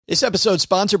This episode is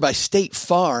sponsored by State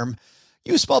Farm.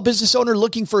 You a small business owner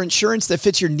looking for insurance that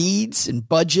fits your needs and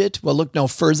budget? Well, look no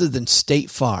further than State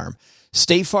Farm.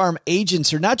 State Farm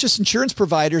agents are not just insurance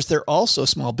providers, they're also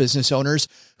small business owners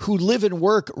who live and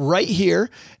work right here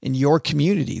in your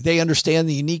community. They understand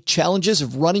the unique challenges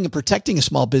of running and protecting a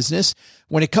small business.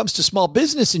 When it comes to small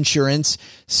business insurance,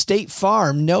 State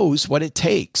Farm knows what it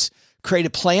takes. Create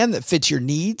a plan that fits your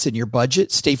needs and your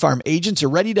budget. State Farm agents are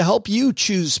ready to help you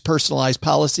choose personalized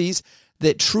policies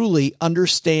that truly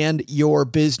understand your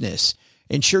business.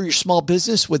 Insure your small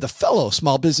business with a fellow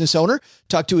small business owner.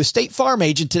 Talk to a State Farm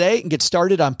agent today and get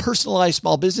started on personalized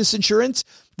small business insurance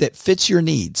that fits your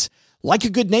needs. Like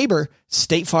a good neighbor,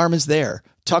 State Farm is there.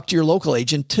 Talk to your local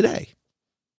agent today.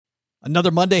 Another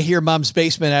Monday here in Mom's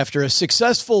Basement after a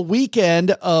successful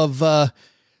weekend of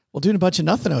doing a bunch of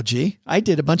nothing, OG. I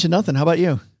did a bunch of nothing. How about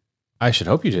you? I should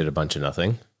hope you did a bunch of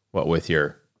nothing. What with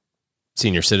your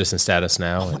senior citizen status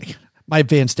now? Oh my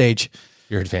advanced age.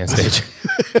 Your advanced age.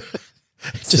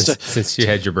 Since you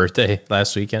had your birthday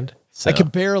last weekend. So. I can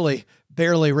barely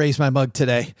raise my mug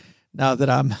today now that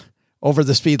I'm over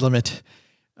the speed limit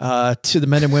to the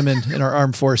men and women in our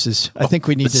armed forces. I think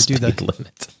we need to do the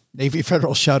limit. Navy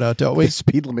Federal shout out, don't we? The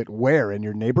speed limit where? In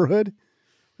your neighborhood?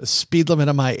 The speed limit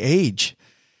of my age.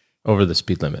 Over the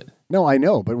speed limit. No, I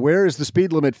know, but where is the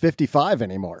speed limit 55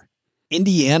 anymore?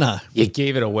 Indiana. You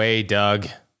gave it away, Doug.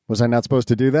 Was I not supposed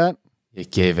to do that? You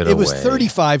gave it away. It was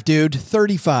 35, dude.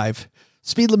 35.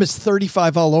 Speed limit's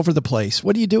 35 all over the place.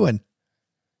 What are you doing?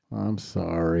 I'm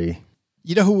sorry.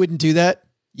 You know who wouldn't do that?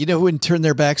 You know who wouldn't turn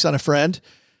their backs on a friend?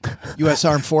 U.S.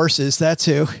 Armed Forces. That's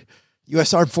who.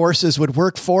 U.S. Armed Forces would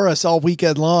work for us all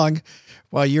weekend long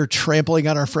while you're trampling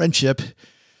on our friendship.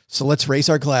 So let's raise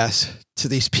our glass to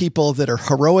these people that are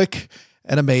heroic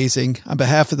and amazing. On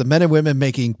behalf of the men and women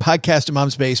making Podcast in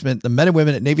Mom's Basement, the men and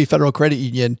women at Navy Federal Credit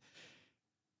Union,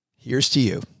 here's to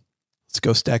you. Let's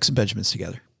go stack some Benjamins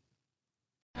together.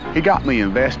 He got me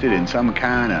invested in some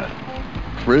kind of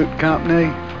fruit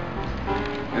company.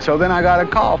 And so then I got a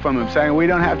call from him saying, we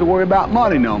don't have to worry about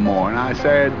money no more. And I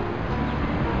said,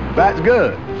 that's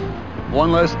good.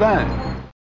 One less thing.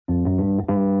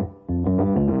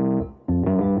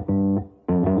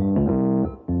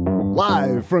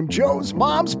 Live from Joe's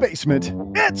Mom's Basement,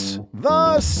 it's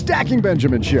the Stacking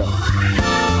Benjamin Show.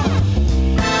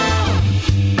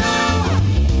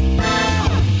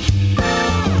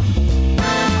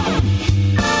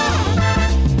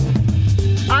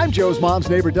 I'm Joe's mom's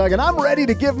neighbor, Doug, and I'm ready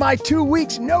to give my 2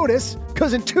 weeks notice,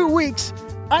 because in 2 weeks,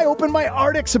 I open my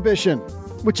art exhibition,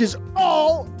 which is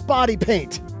all body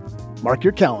paint. Mark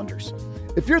your calendars.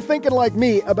 If you're thinking like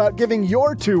me about giving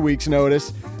your 2 weeks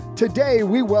notice, today,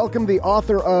 we welcome the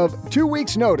author of 2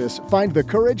 Weeks Notice, Find the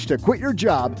Courage to Quit Your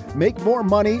Job, Make More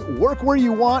Money, Work Where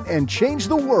You Want, and Change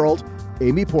the World,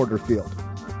 Amy Porterfield.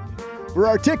 For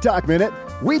our TikTok Minute,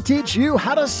 we teach you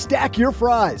how to stack your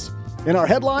fries. In our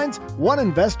headlines, one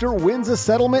investor wins a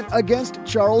settlement against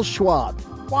Charles Schwab.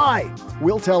 Why?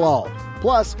 We'll tell all.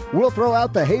 Plus, we'll throw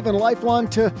out the Haven Lifeline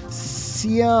to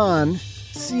Scene,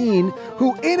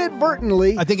 who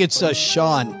inadvertently... I think it's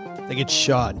Sean. I think it's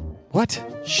Sean. What?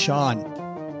 Sean.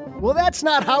 Well, that's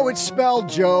not how it's spelled,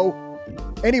 Joe.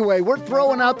 Anyway, we're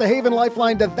throwing out the Haven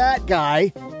Lifeline to that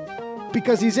guy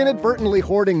because he's inadvertently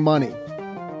hoarding money.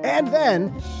 And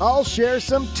then I'll share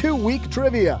some 2-week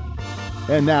trivia.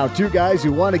 And now, two guys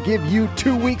who want to give you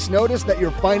 2 weeks notice that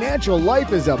your financial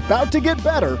life is about to get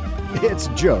better. It's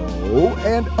Joe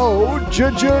and O-G.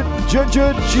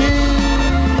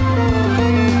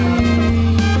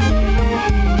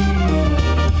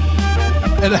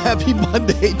 And a happy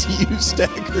Monday to you,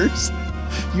 Stackers.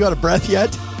 You out of breath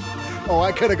yet? Oh,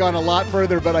 I could have gone a lot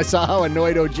further, but I saw how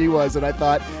annoyed OG was, and I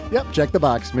thought, yep, check the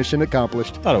box. Mission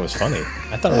accomplished. I thought it was funny.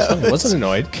 I wasn't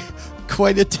annoyed.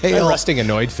 Quite a tale. My resting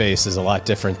annoyed face is a lot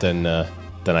different than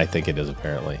I think it is,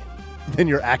 apparently. Than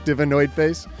your active annoyed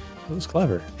face? It was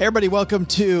clever. Hey, everybody. Welcome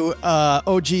to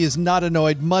OG is Not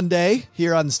Annoyed Monday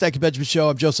here on the Stacking Benjamin Show.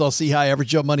 I'm Joe Saul-Sehy, Average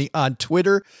Joe Money on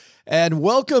Twitter. And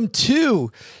welcome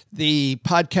to the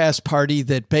podcast party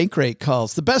that Bankrate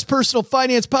calls the best personal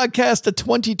finance podcast of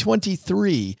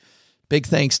 2023. Big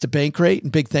thanks to Bankrate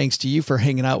and big thanks to you for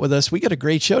hanging out with us. We got a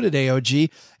great show today, OG.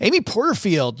 Amy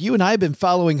Porterfield, you and I have been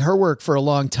following her work for a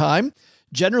long time.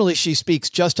 Generally, she speaks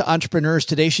just to entrepreneurs.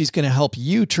 Today, she's going to help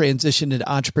you transition into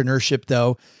entrepreneurship,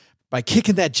 though, by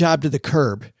kicking that job to the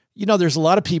curb. You know, there's a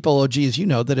lot of people, OG, as you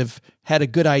know, that have had a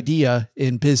good idea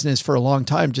in business for a long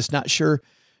time, just not sure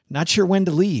when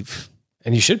to leave.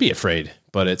 And you should be afraid,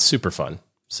 but it's super fun.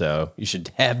 So you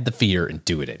should have the fear and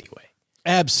do it anyway.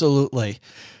 Absolutely.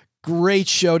 Great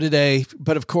show today.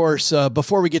 But of course,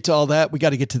 before we get to all that, we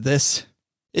got to get to this.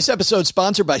 This episode is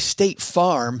sponsored by State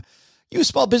Farm. You a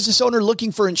small business owner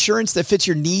looking for insurance that fits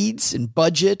your needs and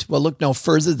budget? Well, look no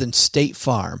further than State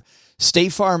Farm.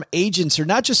 State Farm agents are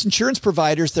not just insurance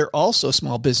providers, they're also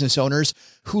small business owners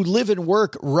who live and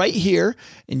work right here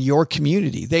in your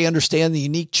community. They understand the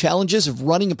unique challenges of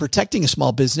running and protecting a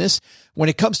small business. When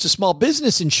it comes to small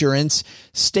business insurance,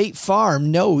 State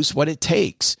Farm knows what it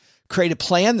takes. Create a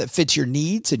plan that fits your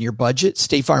needs and your budget.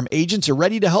 State Farm agents are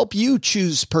ready to help you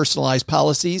choose personalized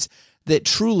policies that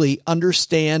truly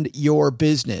understand your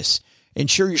business.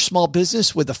 Insure your small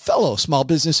business with a fellow small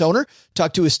business owner.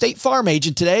 Talk to a State Farm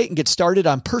agent today and get started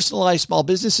on personalized small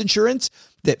business insurance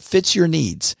that fits your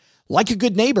needs. Like a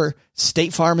good neighbor,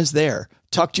 State Farm is there.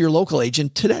 Talk to your local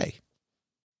agent today.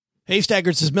 Hey,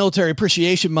 Stackers, it's Military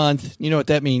Appreciation Month. You know what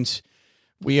that means.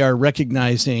 We are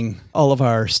recognizing all of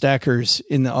our stackers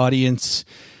in the audience.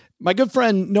 My good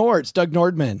friend Nords, Doug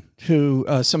Nordman, who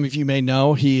some of you may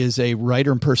know, he is a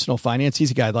writer in personal finance.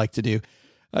 He's a guy I'd like to do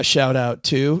a shout out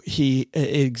to. He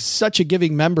is such a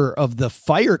giving member of the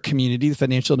FIRE community, the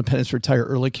Financial Independence Retire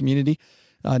Early community.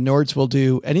 Nords will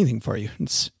do anything for you.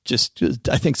 It's just,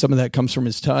 I think some of that comes from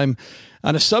his time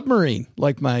on a submarine,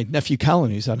 like my nephew Colin,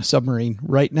 who's on a submarine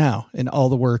right now, and all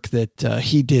the work that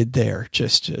he did there.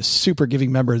 Just a super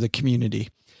giving member of the community.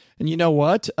 And you know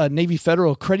what? Navy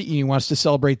Federal Credit Union wants to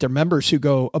celebrate their members who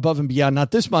go above and beyond,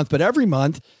 not this month, but every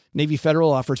month. Navy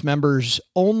Federal offers members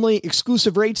only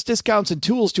exclusive rates, discounts, and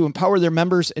tools to empower their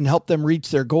members and help them reach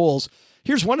their goals.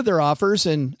 Here's one of their offers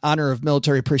in honor of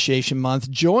Military Appreciation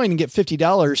Month. Join and get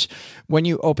 $50 when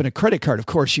you open a credit card. Of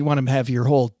course, you want to have your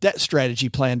whole debt strategy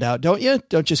planned out, don't you?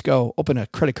 Don't just go open a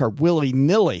credit card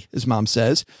willy-nilly, as Mom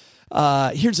says.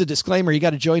 Here's a disclaimer. You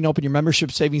got to join and open your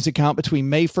membership savings account between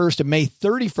May 1st and May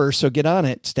 31st, so get on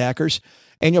it, stackers.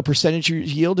 Annual percentage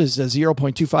yield is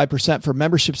 0.25% for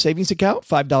membership savings account,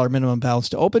 $5 minimum balance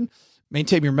to open.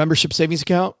 Maintain your membership savings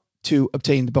account to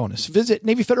obtain the bonus. Visit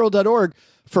NavyFederal.org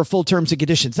for full terms and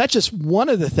conditions. That's just one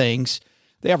of the things.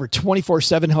 They offer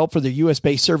 24/7 help for their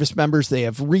U.S.-based service members. They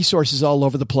have resources all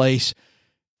over the place.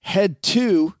 Head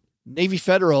to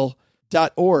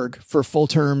NavyFederal.org for full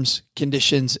terms,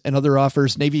 conditions, and other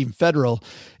offers. Navy Federal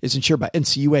is insured by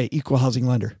NCUA, Equal Housing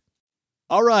Lender.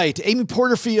 All right, Amy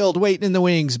Porterfield waiting in the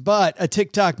wings, but a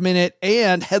TikTok minute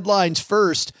and headlines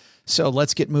first. So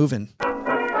let's get moving.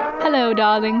 Hello,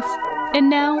 darlings. And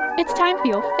now it's time for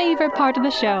your favorite part of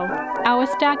the show, our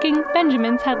Stacking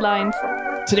Benjamin's headlines.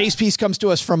 Today's piece comes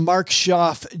to us from Mark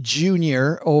Schaff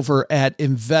Jr. over at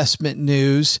Investment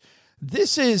News.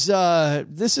 This is a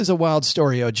wild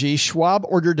story, OG. Schwab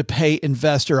ordered to pay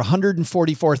investor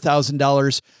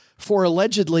 $144,000 for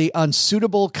allegedly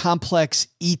unsuitable complex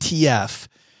ETF.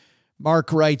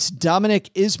 Mark writes,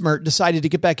 Dominic Ismert decided to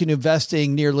get back into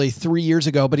investing nearly 3 years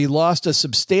ago, but he lost a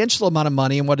substantial amount of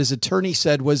money in what his attorney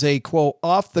said was a, quote,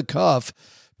 off-the-cuff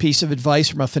piece of advice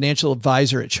from a financial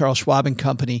advisor at Charles Schwab &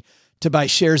 Company to buy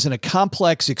shares in a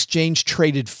complex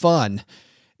exchange-traded fund.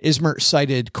 Ismert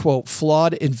cited, quote,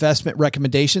 flawed investment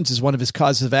recommendations as one of his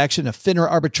causes of action, a FINRA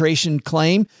arbitration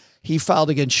claim he filed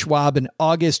against Schwab in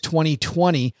August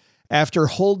 2020 after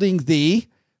holding the,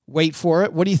 wait for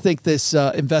it, what do you think this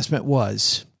investment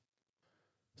was?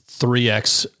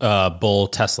 3X bull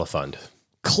Tesla fund.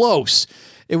 Close.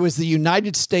 It was the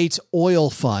United States Oil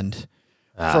Fund.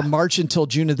 From March until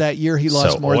June of that year, he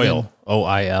lost more than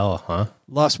OIL, huh?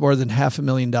 Lost more than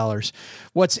 $500,000.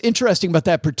 What's interesting about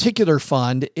that particular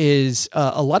fund is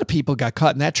a lot of people got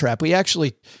caught in that trap. We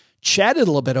actually chatted a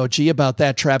little bit, OG, about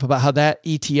that trap, about how that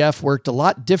ETF worked a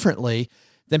lot differently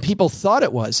than people thought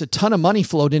it was. A ton of money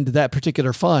flowed into that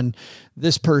particular fund.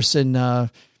 This person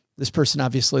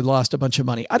obviously lost a bunch of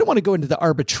money. I don't want to go into the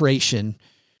arbitration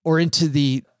or into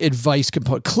the advice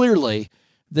component. Clearly,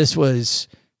 this was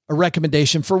a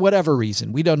recommendation for whatever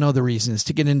reason. We don't know the reasons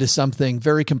to get into something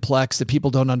very complex that people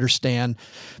don't understand.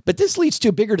 But this leads to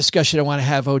a bigger discussion I want to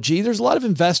have, OG. There's a lot of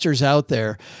investors out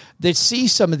there that see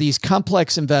some of these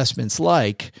complex investments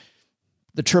like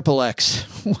the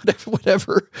XXX,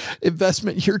 whatever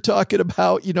investment you're talking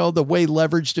about, you know, the way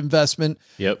leveraged investment,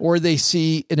 or they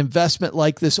see an investment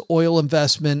like this oil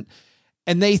investment,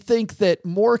 and they think that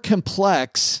more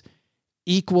complex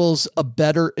equals a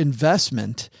better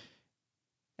investment.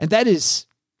 And that is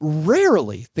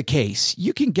rarely the case.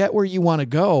 You can get where you want to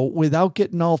go without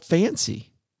getting all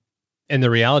fancy. And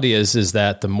the reality is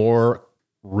that the more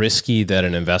risky that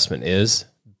an investment is,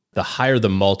 the higher the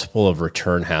multiple of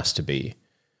return has to be.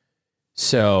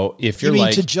 So if you're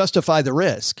to justify the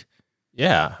risk.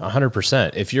 Yeah,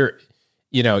 100%. If you're,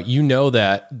 you know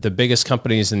that the biggest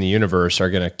companies in the universe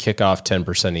are going to kick off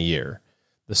 10% a year.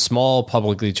 The small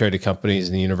publicly traded companies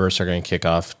in the universe are going to kick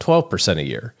off 12% a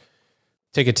year.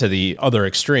 take it to the other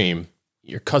extreme.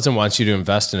 Your cousin wants you to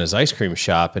invest in his ice cream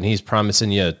shop and he's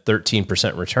promising you a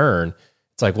 13% return.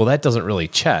 It's like, well, that doesn't really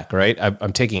check, right?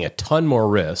 I'm taking a ton more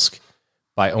risk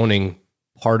by owning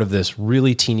part of this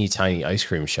really teeny tiny ice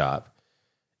cream shop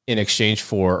in exchange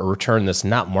for a return that's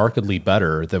not markedly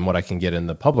better than what I can get in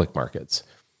the public markets.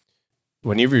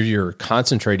 Whenever you're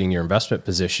concentrating your investment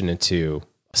position into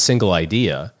a single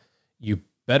idea, you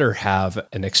better have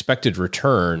an expected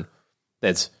return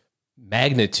that's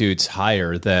magnitudes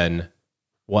higher than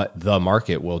what the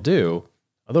market will do.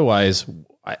 Otherwise,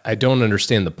 I don't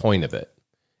understand the point of it.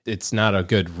 It's not a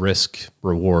good risk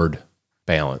reward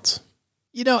balance.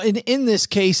 You know, in this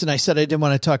case, and I said I didn't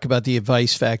want to talk about the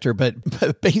advice factor,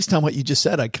 but based on what you just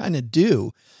said, I kind of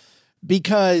do.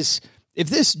 Because if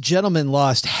this gentleman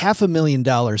lost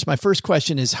 $500,000, my first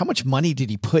question is, how much money did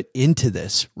he put into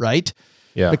this, right?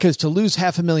 Yeah. Because to lose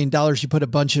 $500,000, you put a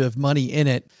bunch of money in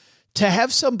it. To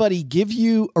have somebody give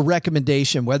you a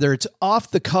recommendation, whether it's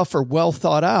off the cuff or well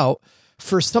thought out,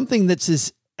 for something that's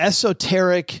as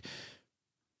esoteric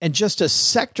and just a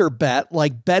sector bet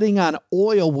like betting on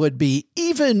oil would be,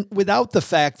 even without the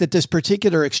fact that this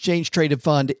particular exchange traded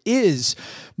fund is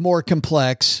more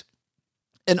complex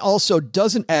and also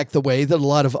doesn't act the way that a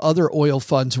lot of other oil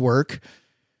funds work,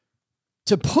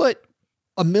 to put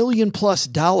 $1 million+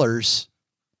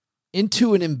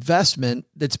 into an investment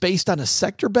that's based on a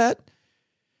sector bet.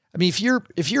 I mean,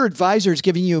 if your advisor is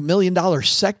giving you $1 million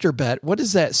sector bet, what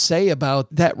does that say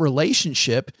about that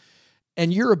relationship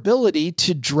and your ability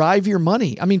to drive your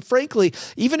money? I mean, frankly,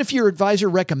 even if your advisor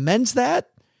recommends that,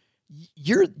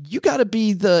 you got to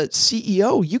be the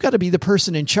CEO. You got to be the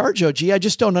person in charge, OG. I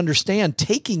just don't understand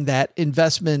taking that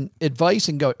investment advice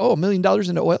and go, oh, $1 million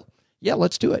into oil? Yeah,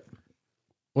 let's do it.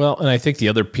 Well, and I think the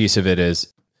other piece of it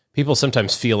is people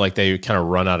sometimes feel like they kind of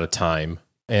run out of time.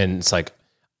 And it's like,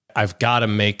 I've got to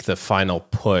make the final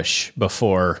push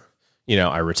before,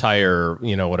 I retire,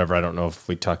 whatever. I don't know if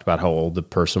we talked about how old the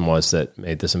person was that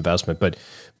made this investment, but,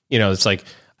 it's like,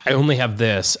 I only have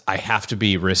this. I have to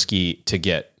be risky to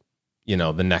get,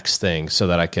 the next thing so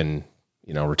that I can,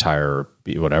 retire or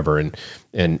be whatever.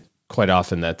 And quite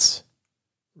often that's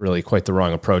really quite the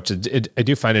wrong approach. I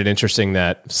do find it interesting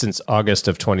that since August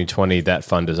of 2020, that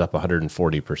fund is up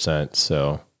 140%.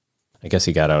 So I guess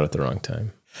he got out at the wrong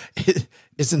time.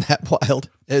 Isn't that wild?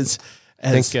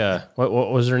 I think,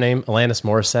 what was her name? Alanis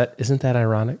Morissette. Isn't that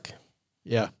ironic?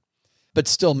 Yeah. But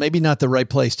still, maybe not the right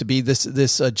place to be. This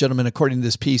gentleman, according to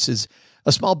this piece, is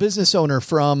a small business owner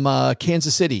from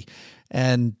Kansas City.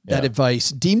 And that advice,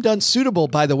 deemed unsuitable,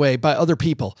 by the way, by other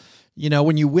people.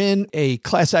 When you win a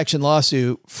class action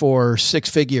lawsuit for 6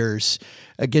 figures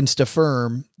against a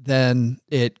firm, then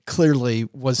it clearly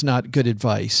was not good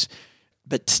advice.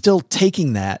 But still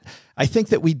taking that, I think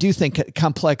that we do think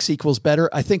complex equals better.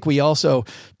 I think we also,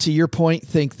 to your point,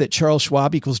 think that Charles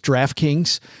Schwab equals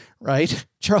DraftKings, right?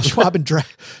 Charles Schwab and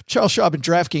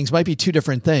DraftKings might be two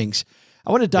different things.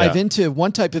 I want to dive into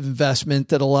one type of investment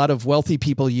that a lot of wealthy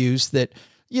people use that,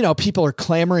 people are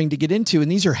clamoring to get into,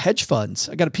 and these are hedge funds.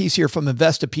 I got a piece here from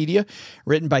Investopedia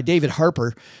written by David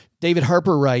Harper. David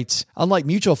Harper writes, unlike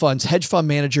mutual funds, hedge fund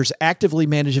managers actively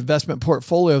manage investment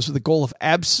portfolios with the goal of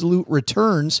absolute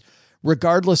returns,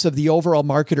 regardless of the overall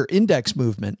market or index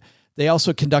movement. They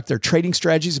also conduct their trading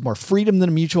strategies with more freedom than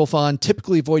a mutual fund,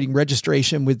 typically avoiding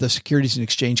registration with the Securities and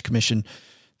Exchange Commission,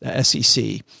 the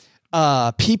SEC.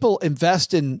 People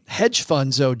invest in hedge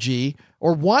funds, OG,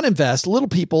 or want to invest. Little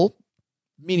people,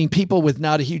 meaning people with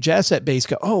not a huge asset base,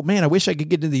 go, oh man, I wish I could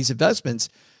get into these investments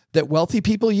that wealthy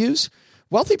people use.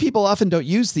 Wealthy people often don't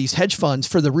use these hedge funds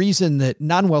for the reason that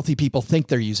non-wealthy people think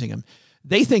they're using them.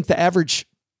 They think the average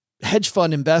hedge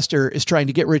fund investor is trying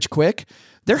to get rich quick.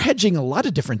 They're hedging a lot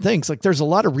of different things. Like there's a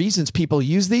lot of reasons people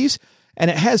use these, and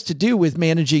it has to do with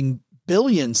managing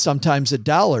billions, sometimes of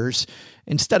dollars,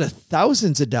 instead of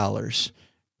thousands of dollars.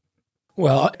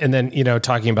 Well, and then,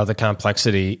 talking about the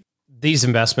complexity, these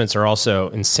investments are also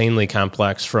insanely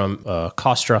complex from a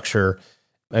cost structure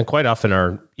and quite often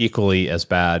are equally as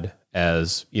bad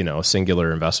as, a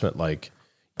singular investment, like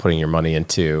putting your money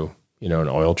into, an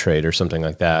oil trade or something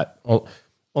like that.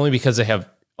 Only because they have,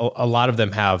 a lot of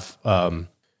them have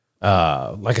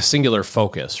like a singular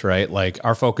focus, right? Like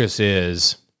our focus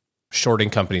is shorting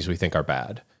companies we think are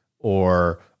bad,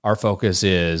 or our focus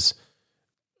is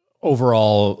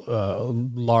overall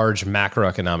large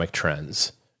macroeconomic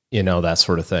trends, that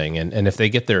sort of thing. And if they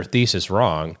get their thesis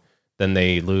wrong, then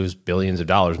they lose billions of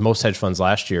dollars. Most hedge funds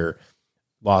last year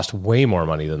lost way more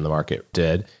money than the market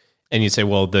did. And you'd say,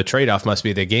 well, the trade-off must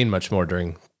be they gain much more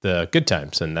during the good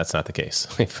times. And that's not the case.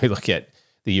 If we look at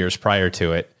the years prior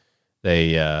to it,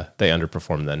 they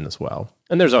underperform then as well.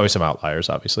 And there's always some outliers,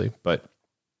 obviously, but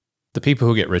the people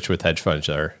who get rich with hedge funds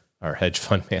are hedge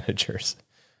fund managers.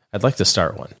 I'd like to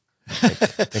start one. I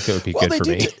think it would be good for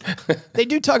me. They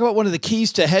do talk about one of the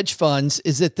keys to hedge funds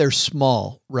is that they're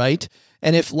small, right?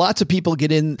 And if lots of people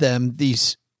get in them,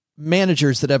 these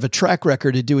managers that have a track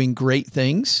record of doing great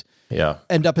things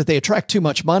end up, if they attract too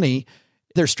much money,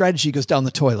 their strategy goes down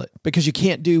the toilet because you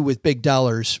can't do with big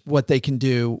dollars what they can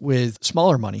do with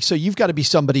smaller money. So you've got to be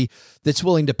somebody that's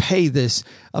willing to pay this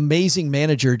amazing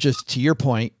manager, just to your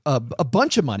point, a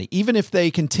bunch of money, even if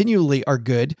they continually are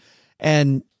good.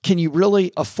 And can you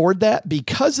really afford that?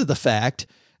 Because of the fact,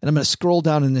 and I'm going to scroll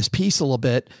down in this piece a little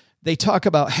bit, they talk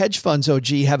about hedge funds, OG,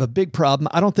 have a big problem.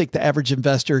 I don't think the average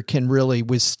investor can really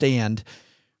withstand,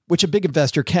 which a big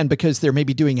investor can because they're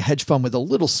maybe doing a hedge fund with a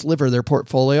little sliver of their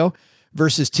portfolio,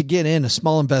 versus to get in, a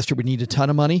small investor would need a ton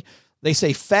of money. They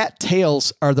say fat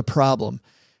tails are the problem.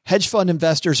 Hedge fund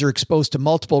investors are exposed to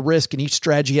multiple risk, and each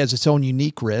strategy has its own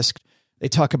unique risk. They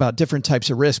talk about different types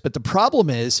of risk, but the problem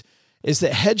is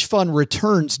that hedge fund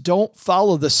returns don't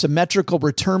follow the symmetrical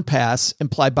return paths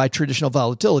implied by traditional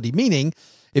volatility. Meaning,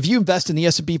 if you invest in the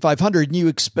S&P 500 and you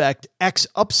expect X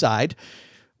upside,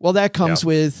 well, that comes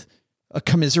with a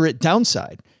commiserate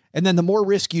downside. And then the more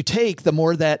risk you take, the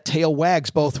more that tail wags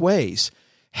both ways.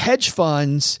 Hedge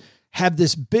funds have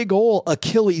this big old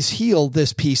Achilles heel,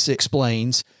 this piece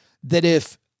explains, that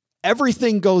if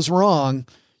everything goes wrong,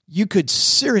 you could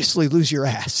seriously lose your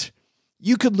ass.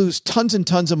 You could lose tons and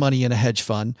tons of money in a hedge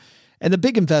fund. And the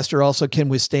big investor also can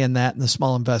withstand that, and the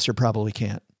small investor probably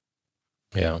can't.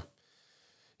 Yeah.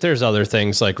 There's other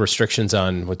things like restrictions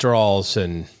on withdrawals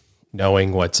and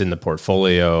knowing what's in the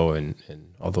portfolio and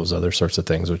all those other sorts of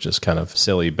things, which is kind of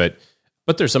silly. But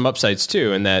there's some upsides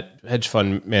too, in that hedge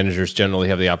fund managers generally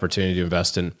have the opportunity to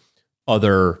invest in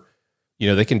other,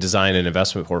 they can design an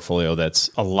investment portfolio that's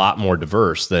a lot more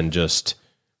diverse than just,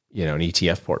 an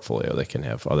ETF portfolio. They can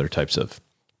have other types of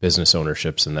business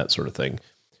ownerships and that sort of thing.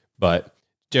 But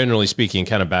generally speaking,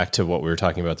 kind of back to what we were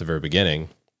talking about at the very beginning,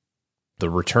 the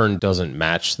return doesn't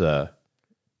match the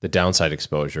downside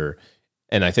exposure.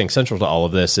 And I think central to all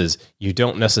of this is you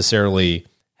don't necessarily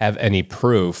have any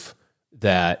proof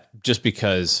that just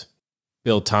because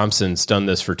Bill Thompson's done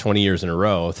this for 20 years in a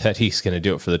row, that he's going to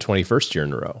do it for the 21st year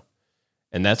in a row.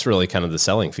 And that's really kind of the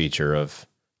selling feature of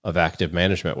active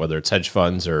management, whether it's hedge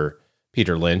funds or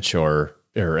Peter Lynch or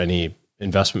any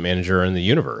investment manager in the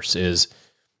universe, is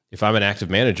if I'm an active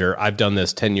manager, I've done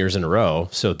this 10 years in a row,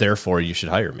 so therefore you should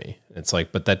hire me. It's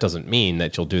like, but that doesn't mean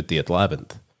that you'll do it the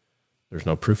 11th. There's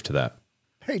no proof to that.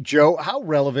 Hey, Joe, how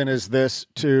relevant is this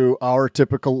to our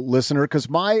typical listener? Because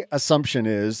my assumption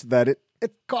is that it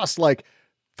costs like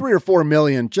 $3 or $4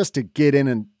 million just to get in,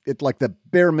 and it's like the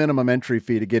bare minimum entry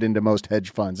fee to get into most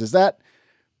hedge funds. Is that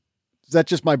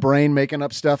just my brain making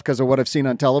up stuff because of what I've seen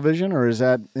on television, or is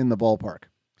that in the ballpark?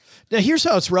 Now, here's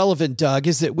how it's relevant, Doug,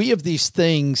 is that we have these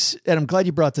things, and I'm glad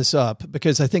you brought this up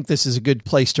because I think this is a good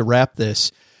place to wrap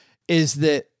this, is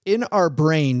that in our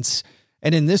brains,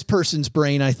 and in this person's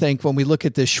brain, I think when we look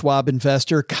at this Schwab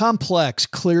investor, complex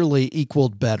clearly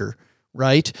equaled better,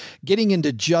 right? Getting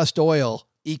into just oil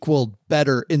equaled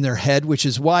better in their head, which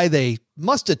is why they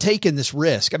must have taken this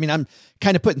risk. I mean, I'm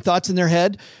kind of putting thoughts in their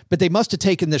head, but they must have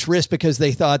taken this risk because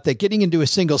they thought that getting into a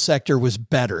single sector was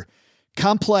better.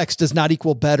 Complex does not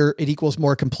equal better. It equals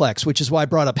more complex, which is why I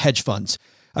brought up hedge funds.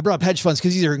 I brought up hedge funds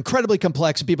because these are incredibly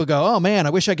complex and people go, oh man, I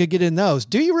wish I could get in those.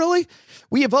 Do you really?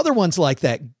 We have other ones like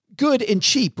that. Good and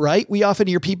cheap, right? We often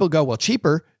hear people go, well,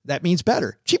 cheaper, that means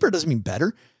better. Cheaper doesn't mean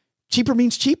better. Cheaper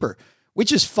means cheaper,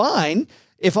 which is fine.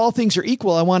 If all things are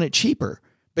equal, I want it cheaper.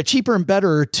 But cheaper and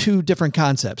better are two different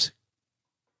concepts.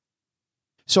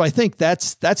 So I think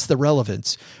that's the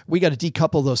relevance. We got to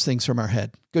decouple those things from our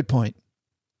head. Good point.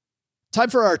 Time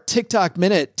for our TikTok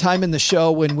minute, time in the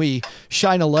show when we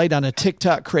shine a light on a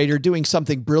TikTok creator doing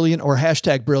something brilliant or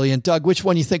hashtag brilliant. Doug, which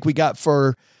one do you think we got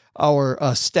for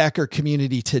our stacker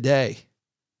community today?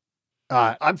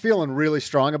 I'm feeling really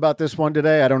strong about this one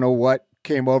today. I don't know what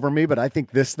came over me, but I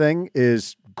think this thing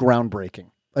is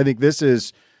groundbreaking. I think this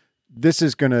is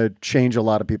going to change a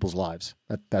lot of people's lives.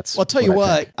 That's. Well, I'll tell you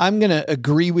what, I'm going to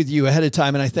agree with you ahead of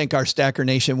time, and I think our Stacker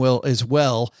Nation will as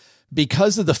well,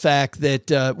 because of the fact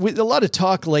that with a lot of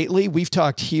talk lately, we've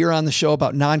talked here on the show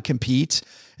about non-competes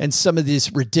and some of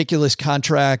this ridiculous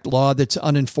contract law that's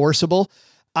unenforceable.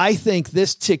 I think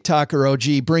this TikToker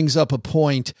OG brings up a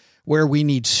point where we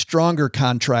need stronger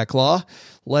contract law.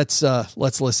 Let's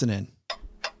listen in.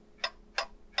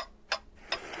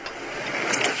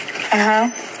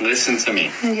 Listen to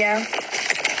me. Yeah.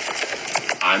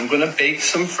 I'm gonna bake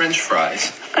some French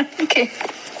fries. Okay.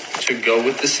 to go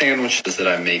with the sandwiches that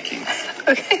I'm making.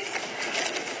 Okay.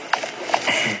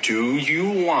 Do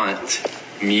you want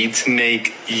me to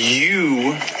make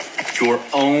you your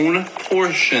own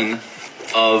portion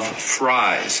of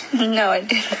fries? No, I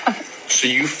do not. So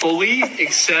you fully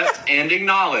accept and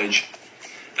acknowledge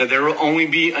that there will only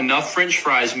be enough French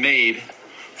fries made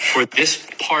for this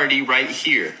party right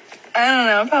here. I don't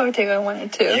know. I'll probably take like 1 or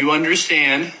 2. You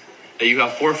understand that you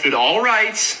have forfeited all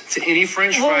rights to any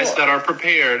French fries that are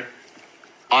prepared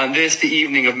on this, the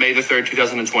evening of May the 3rd,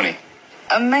 2020.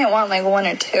 I might want like 1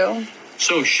 or 2.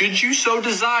 So should you so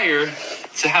desire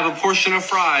to have a portion of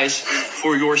fries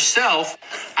for yourself,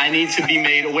 I need to be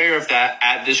made aware of that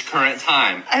at this current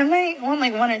time. I might want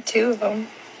like 1 or 2 of them.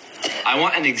 I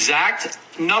want an exact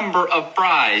number of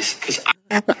fries because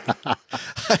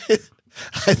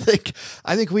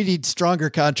I think we need stronger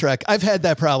contract. I've had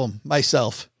that problem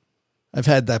myself. I've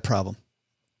had that problem.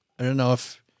 I don't know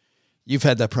if you've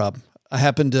had that problem. I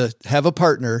happen to have a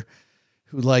partner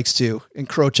who likes to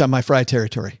encroach on my fry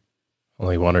territory.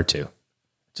 Only 1 or 2.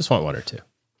 Just want 1 or 2.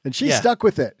 And she stuck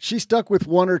with it. She stuck with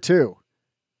 1 or 2.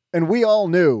 And we all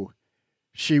knew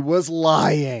she was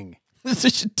lying.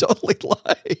 She's totally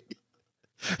lying.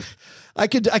 I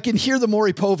can hear the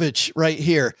Maury Povich right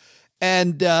here.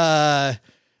 And the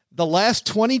last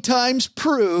 20 times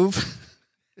prove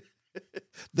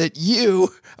that you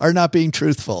are not being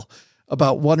truthful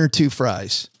about 1 or 2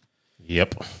 fries.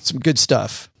 Yep. Some good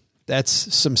stuff. That's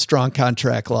some strong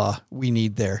contract law we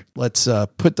need there. Let's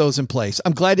put those in place.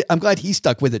 I'm glad he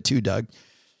stuck with it too, Doug.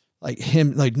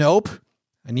 Nope.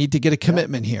 I need to get a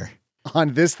commitment here.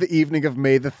 On this, the evening of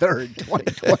May the 3rd,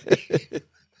 2020.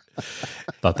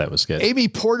 Thought that was good. Amy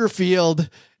Porterfield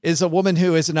is a woman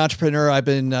who is an entrepreneur. I've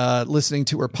been listening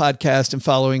to her podcast and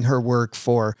following her work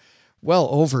for well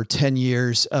over 10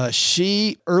 years.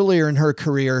 She, earlier in her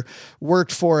career,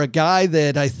 worked for a guy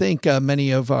that I think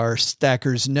many of our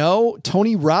stackers know,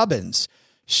 Tony Robbins.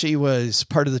 She was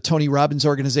part of the Tony Robbins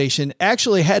organization,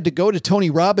 actually had to go to Tony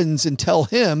Robbins and tell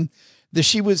him that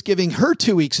she was giving her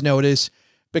 2 weeks notice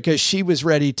because she was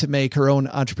ready to make her own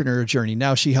entrepreneurial journey.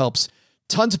 Now she helps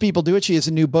tons of people do it. She has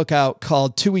a new book out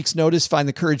called 2 Weeks Notice, Find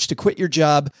the Courage to Quit Your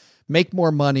Job, Make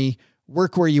More Money,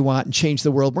 Work Where You Want, and Change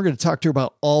the World. We're going to talk to her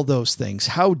about all those things.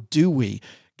 How do we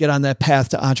get on that path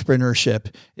to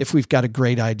entrepreneurship if we've got a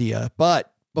great idea? But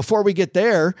before we get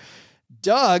there,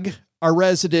 Doug, our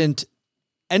resident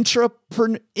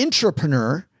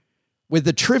intrapreneur with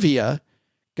the trivia,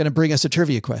 going to bring us a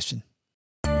trivia question.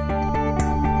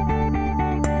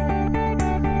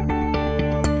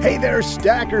 Hey there,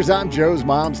 stackers. I'm Joe's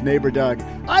mom's neighbor, Doug.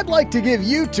 I'd like to give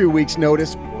you 2 weeks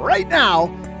notice right now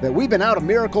that we've been out of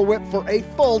Miracle Whip for a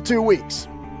full 2 weeks,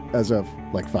 as of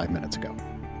like 5 minutes ago.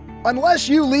 Unless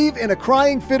you leave in a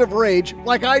crying fit of rage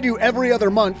like I do every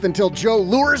other month until Joe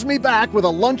lures me back with a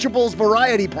Lunchables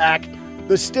variety pack,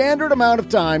 the standard amount of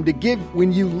time to give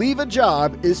when you leave a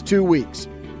job is 2 weeks.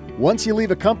 Once you leave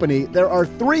a company, there are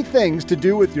 3 things to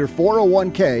do with your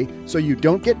 401k so you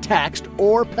don't get taxed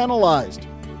or penalized.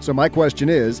 So my question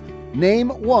is, name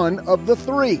one of the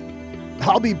 3.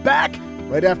 I'll be back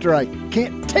right after I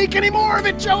can't take any more of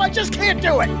it, Joe. I just can't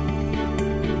do it.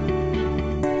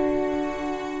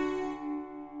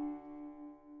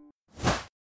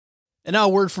 And now a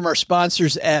word from our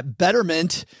sponsors at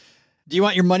Betterment. Do you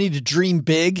want your money to dream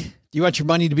big? Do you want your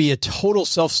money to be a total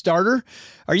self-starter?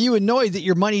 Are you annoyed that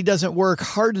your money doesn't work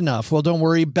hard enough? Well, don't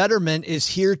worry. Betterment is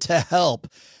here to help.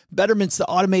 Betterment's the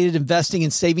automated investing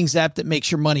and savings app that makes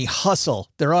your money hustle.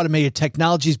 Their automated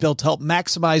technology is built to help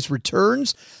maximize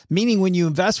returns, meaning when you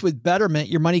invest with Betterment,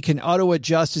 your money can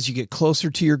auto-adjust as you get closer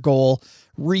to your goal,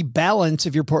 rebalance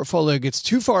if your portfolio gets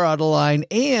too far out of line,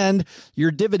 and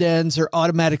your dividends are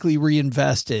automatically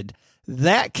reinvested.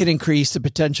 That can increase the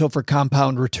potential for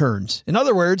compound returns. In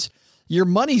other words, your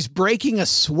money's breaking a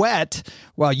sweat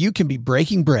while you can be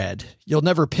breaking bread. You'll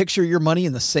never picture your money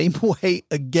in the same way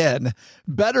again.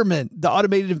 Betterment, the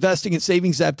automated investing and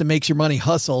savings app that makes your money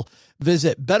hustle.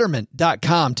 Visit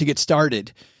betterment.com to get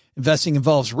started. Investing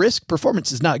involves risk.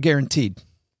 Performance is not guaranteed.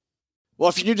 Well,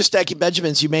 if you're new to Stacking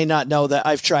Benjamins, you may not know that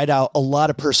I've tried out a lot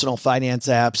of personal finance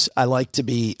apps. I like to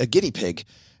be a guinea pig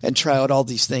and try out all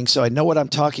these things. So I know what I'm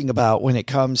talking about when it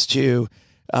comes to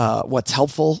what's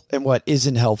helpful and what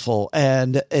isn't helpful.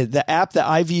 And the app that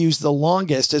I've used the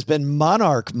longest has been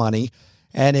Monarch Money.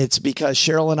 And it's because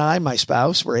Cheryl and I, my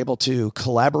spouse, were able to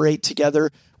collaborate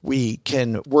together. We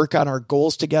can work on our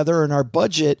goals together, and our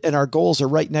budget and our goals are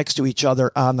right next to each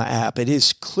other on the app. It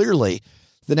is clearly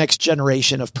the next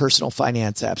generation of personal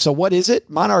finance apps. So what is it?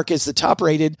 Monarch is the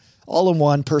top-rated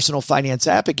all-in-one personal finance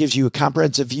app. It gives you a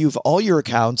comprehensive view of all your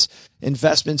accounts,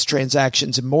 investments,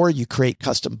 transactions, and more. You create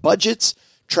custom budgets,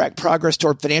 track progress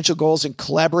toward financial goals, and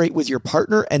collaborate with your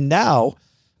partner. And now,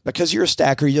 because you're a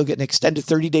stacker, you'll get an extended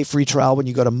 30-day free trial when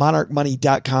you go to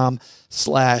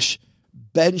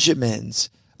monarchmoney.com/Benjamins.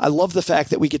 I love the fact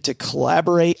that we get to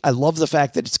collaborate. I love the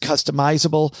fact that it's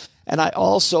customizable. And I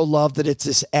also love that it's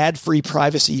this ad-free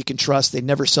privacy you can trust. They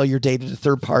never sell your data to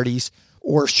third parties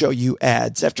or show you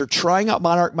ads. After trying out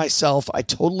Monarch myself, I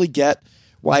totally get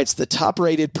why it's the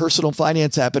top-rated personal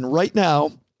finance app. And right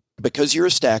now, because you're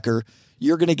a stacker,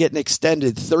 you're going to get an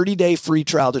extended 30-day free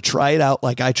trial to try it out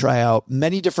like I try out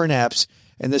many different apps.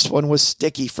 And this one was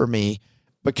sticky for me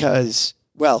because,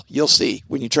 well, you'll see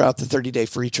when you try out the 30-day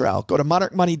free trial. Go to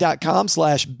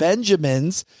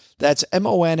monarchmoney.com/Benjamins. That's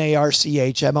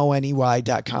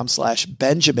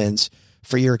monarchmoney.com/Benjamins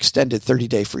for your extended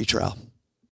 30-day free trial.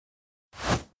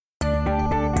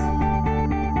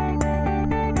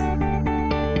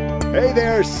 Hey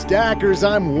there, stackers.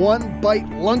 I'm One Bite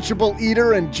Lunchable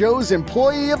Eater and Joe's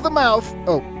Employee of the Month.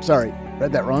 Oh, sorry.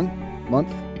 Read that wrong.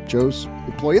 Month. Joe's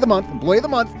Employee of the Month. Employee of the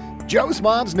Month. Joe's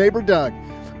mom's neighbor, Doug.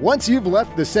 Once you've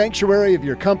left the sanctuary of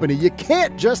your company, you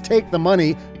can't just take the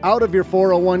money out of your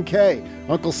 401k.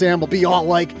 Uncle Sam will be all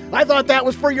like, I thought that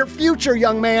was for your future,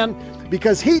 young man.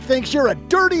 Because he thinks you're a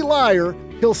dirty liar,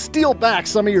 he'll steal back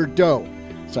some of your dough.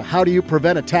 So how do you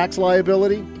prevent a tax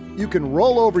liability? You can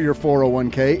roll over your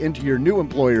 401k into your new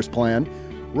employer's plan,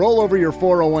 roll over your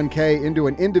 401k into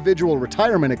an individual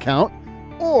retirement account,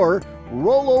 or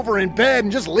roll over in bed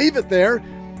and just leave it there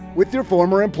with your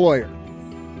former employer.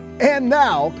 And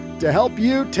now, to help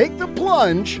you take the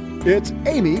plunge, it's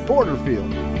Amy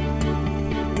Porterfield.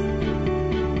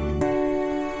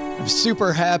 I'm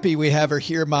super happy we have her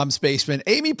here, Mom's Basement.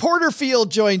 Amy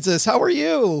Porterfield joins us. How are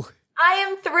you? I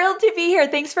am thrilled to be here.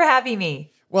 Thanks for having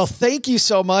me. Well, thank you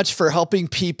so much for helping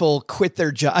people quit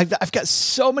their job. I've got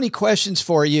so many questions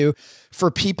for you for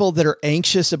people that are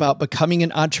anxious about becoming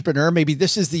an entrepreneur. Maybe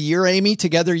this is the year, Amy.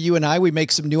 Together, you and I, we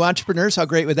make some new entrepreneurs. How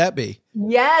great would that be?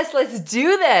 Yes, let's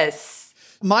do this.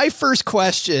 My first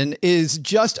question is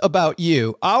just about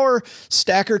you. Our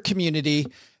stacker community,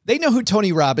 they know who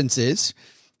Tony Robbins is.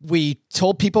 We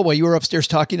told people while you were upstairs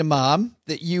talking to Mom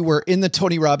that you were in the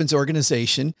Tony Robbins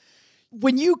organization.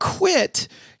 When you quit,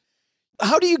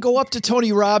 how do you go up to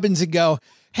Tony Robbins and go,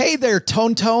 hey there,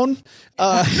 Tone?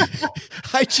 I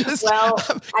just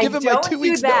give him my 2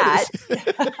 weeks notice.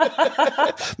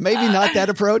 Maybe not that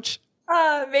approach.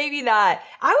 Maybe not.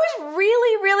 I was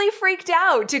really, really freaked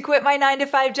out to quit my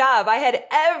 9-to-5 job. I had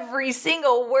every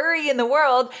single worry in the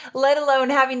world, let alone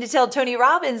having to tell Tony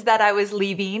Robbins that I was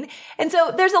leaving. And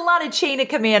so there's a lot of chain of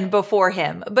command before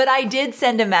him, but I did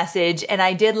send a message and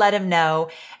I did let him know.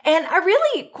 And I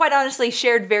really, quite honestly,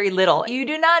 shared very little. You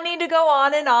do not need to go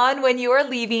on and on when you are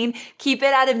leaving. Keep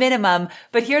it at a minimum.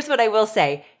 But here's what I will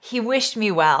say. He wished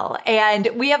me well. And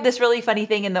we have this really funny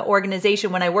thing in the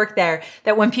organization when I worked there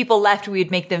that when people left, we would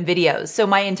make them videos. So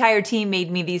my entire team made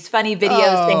me these funny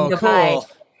videos saying goodbye. Cool.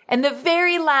 And the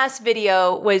very last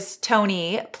video was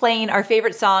Tony playing our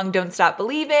favorite song, Don't Stop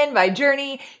Believin' by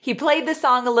Journey. He played the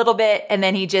song a little bit and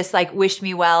then he just wished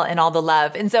me well and all the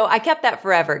love. And so I kept that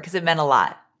forever because it meant a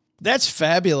lot. That's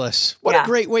fabulous. What a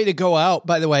great way to go out,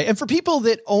 by the way. And for people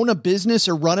that own a business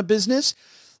or run a business,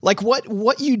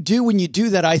 what you do when you do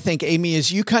that, I think, Amy,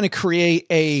 is you kind of create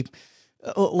an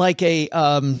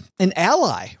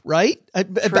ally, right? I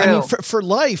mean, for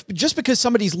life. Just because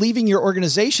somebody's leaving your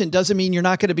organization doesn't mean you're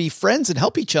not going to be friends and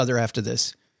help each other after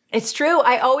this. It's true.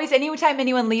 Anytime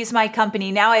anyone leaves my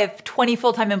company, now I have 20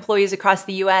 full-time employees across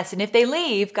the US. And if they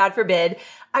leave, God forbid,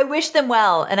 I wish them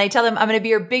well. And I tell them, I'm going to be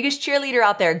your biggest cheerleader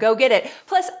out there. Go get it.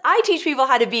 Plus, I teach people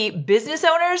how to be business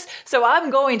owners. So I'm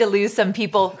going to lose some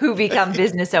people who become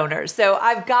business owners. So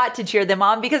I've got to cheer them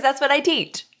on because that's what I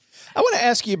teach. I want to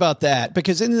ask you about that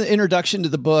because in the introduction to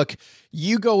the book,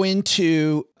 you go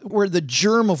into where the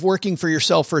germ of working for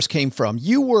yourself first came from.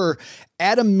 You were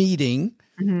at a meeting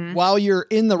while you're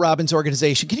in the Robbins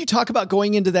organization. Can you talk about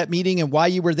going into that meeting and why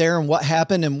you were there and what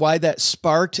happened and why that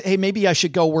sparked, hey, maybe I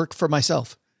should go work for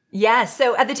myself? Yeah.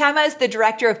 So at the time I was the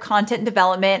director of content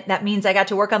development. That means I got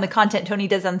to work on the content Tony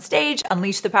does on stage,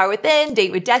 Unleash the Power Within,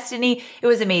 Date with Destiny. It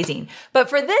was amazing. But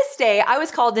for this day, I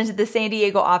was called into the San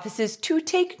Diego offices to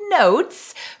take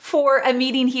notes for a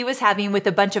meeting he was having with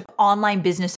a bunch of online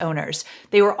business owners.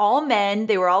 They were all men.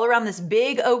 They were all around this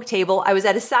big oak table. I was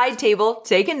at a side table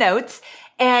taking notes.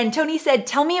 And Tony said,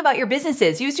 tell me about your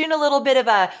businesses. He was doing a little bit of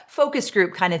a focus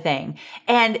group kind of thing.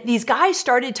 And these guys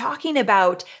started talking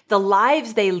about the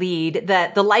lives they lead,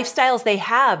 the lifestyles they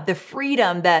have, the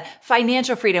freedom, the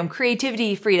financial freedom,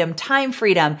 creativity freedom, time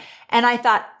freedom. And I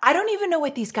thought, I don't even know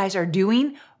what these guys are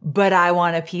doing, but I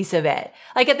want a piece of it.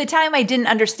 Like at the time, I didn't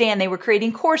understand they were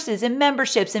creating courses and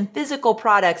memberships and physical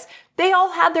products. They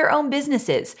all had their own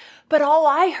businesses. But all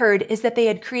I heard is that they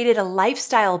had created a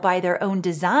lifestyle by their own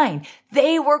design.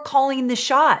 They were calling the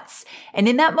shots. And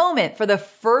in that moment, for the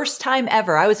first time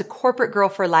ever, I was a corporate girl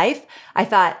for life. I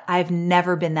thought, I've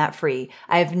never been that free.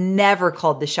 I've never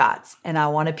called the shots, and I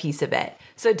want a piece of it.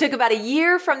 So it took about a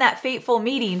year from that fateful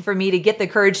meeting for me to get the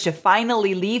courage to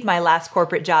finally leave my last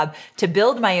corporate job to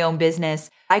build my own business.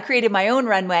 I created my own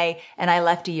runway, and I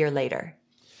left a year later.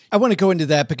 I want to go into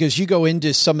that because you go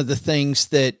into some of the things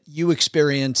that you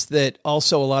experience that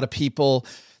also a lot of people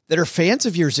that are fans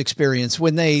of yours experience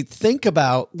when they think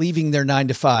about leaving their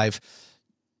 9-to-5.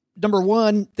 Number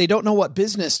one, they don't know what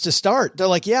business to start. They're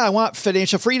like, yeah, I want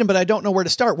financial freedom, but I don't know where to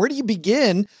start. Where do you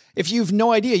begin if you've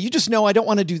no idea? You just know I don't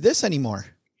want to do this anymore.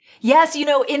 Yes.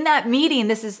 In that meeting,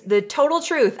 this is the total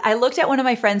truth. I looked at one of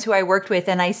my friends who I worked with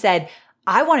and I said,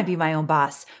 I want to be my own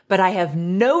boss, but I have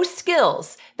no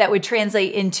skills that would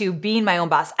translate into being my own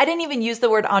boss. I didn't even use the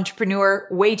word entrepreneur,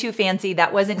 way too fancy.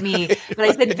 That wasn't me. But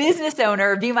I said business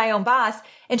owner, be my own boss.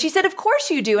 And she said, of course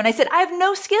you do. And I said, I have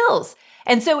no skills.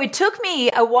 And so it took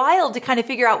me a while to kind of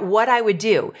figure out what I would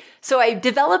do. So I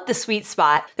developed the sweet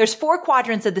spot. There's 4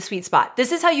 quadrants of the sweet spot.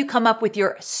 This is how you come up with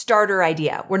your starter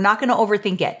idea. We're not going to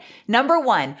overthink it. Number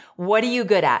 1, what are you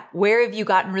good at? Where have you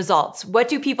gotten results? What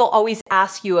do people always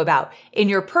ask you about in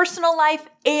your personal life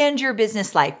and your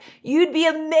business life? You'd be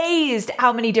amazed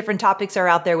how many different topics are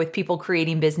out there with people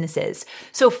creating businesses.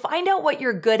 So find out what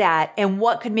you're good at and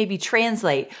what could maybe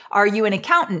translate. Are you an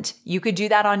accountant? You could do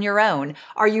that on your own.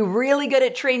 Are you really good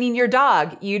at training your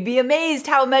dog? You'd be amazed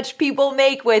how much people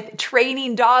make with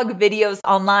training dog videos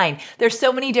online. There's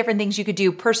so many different things you could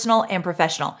do, personal and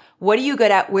professional. What are you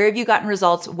good at? Where have you gotten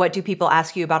results? What do people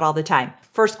ask you about all the time?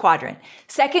 First quadrant.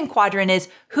 Second quadrant is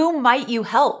who might you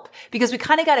help? Because we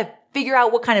kind of got to figure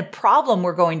out what kind of problem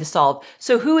we're going to solve.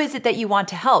 So who is it that you want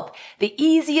to help? The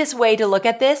easiest way to look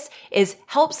at this is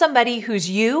help somebody who's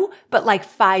you, but like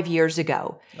 5 years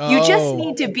ago. You just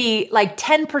need to be like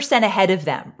 10% ahead of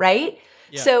them, right?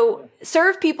 Yeah. So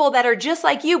serve people that are just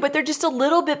like you, but they're just a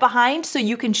little bit behind so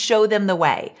you can show them the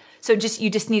way. So you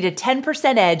just need a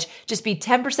 10% edge. Just be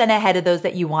 10% ahead of those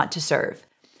that you want to serve.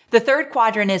 The third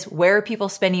quadrant is where are people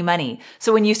spending money?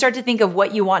 So when you start to think of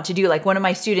what you want to do, like one of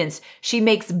my students, she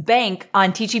makes bank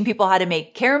on teaching people how to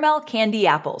make caramel candy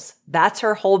apples. That's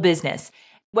her whole business.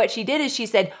 What she did is she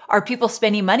said, are people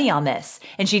spending money on this?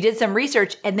 And she did some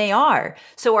research and they are.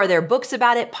 So are there books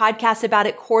about it, podcasts about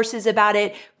it, courses about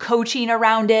it, coaching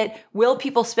around it? Will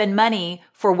people spend money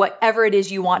for whatever it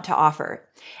is you want to offer?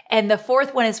 And the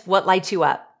fourth one is what lights you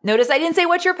up. Notice I didn't say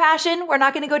what's your passion. We're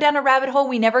not going to go down a rabbit hole.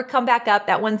 We never come back up.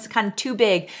 That one's kind of too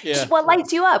big. Yeah. Just what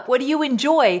lights you up. What do you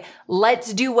enjoy?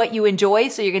 Let's do what you enjoy.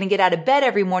 So you're going to get out of bed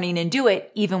every morning and do it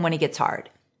even when it gets hard.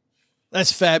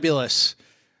 That's fabulous.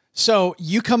 So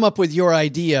you come up with your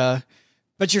idea,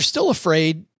 but you're still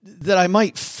afraid that I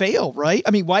might fail, right?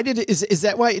 I mean, why did it, is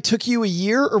that why it took you a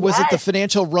year, or was it the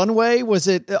financial runway? Was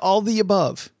it all the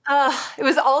above? It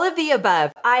was all of the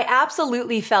above. I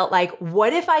absolutely felt like,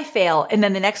 what if I fail? And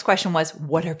then the next question was,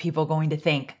 what are people going to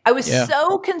think? I was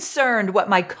so concerned what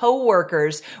my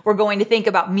coworkers were going to think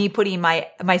about me putting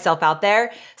myself out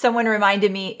there. Someone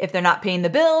reminded me, if they're not paying the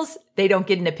bills, they don't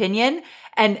get an opinion.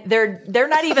 And they're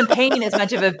not even paying as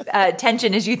much of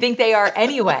attention as you think they are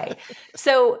anyway.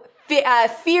 So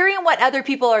fearing what other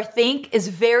people think is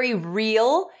very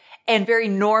real and very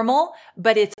normal,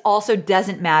 but it also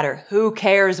doesn't matter. Who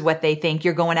cares what they think?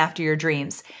 You're going after your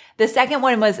dreams. The second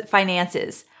one was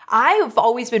finances. I've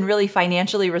always been really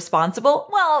financially responsible.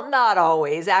 Well, not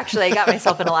always. Actually, I got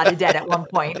myself in a lot of debt at one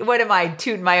point. What am I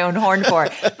tooting my own horn for?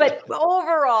 But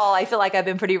overall, I feel like I've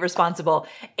been pretty responsible.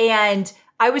 And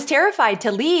I was terrified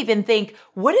to leave and think,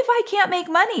 what if I can't make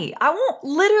money? I won't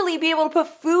literally be able to put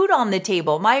food on the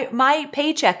table. My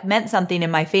paycheck meant something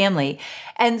in my family.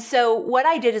 And so what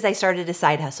I did is I started a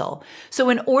side hustle. So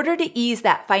in order to ease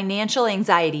that financial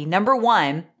anxiety, number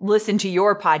one, listen to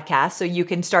your podcast so you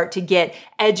can start to get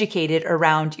educated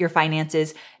around your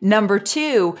finances. Number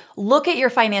two, look at your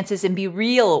finances and be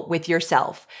real with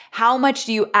yourself. How much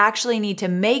do you actually need to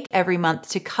make every month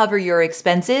to cover your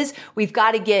expenses? We've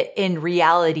got to get in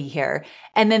reality here.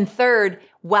 And then third,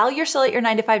 While you're still at your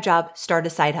 9-to-5 job, start a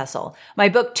side hustle. My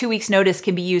book, 2 Weeks Notice,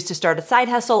 can be used to start a side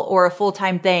hustle or a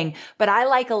full-time thing, but I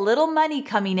like a little money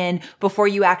coming in before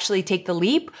you actually take the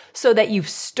leap so that you've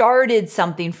started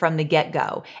something from the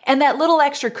get-go. And that little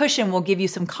extra cushion will give you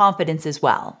some confidence as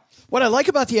well. What I like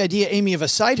about the idea, Amy, of a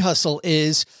side hustle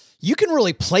is you can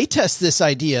really play test this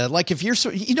idea. Like if you're,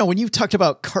 when you've talked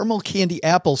about caramel candy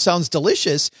apple sounds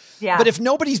delicious, but if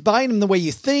nobody's buying them the way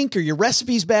you think or your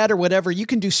recipe's bad or whatever, you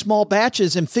can do small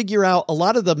batches and figure out a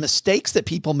lot of the mistakes that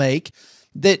people make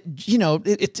that, you don't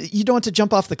have to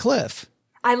jump off the cliff.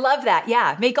 I love that.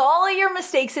 Yeah. Make all of your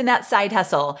mistakes in that side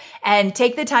hustle and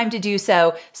take the time to do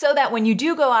so that when you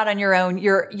do go out on your own,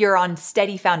 you're on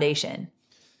steady foundation.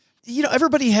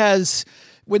 Everybody has,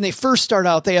 when they first start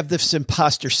out, they have this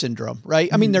imposter syndrome, right?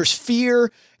 I mean, there's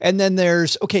fear and then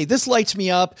there's, okay, this lights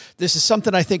me up. This is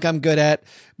something I think I'm good at,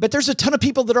 but there's a ton of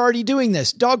people that are already doing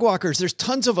this. Dog walkers, there's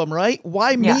tons of them, right?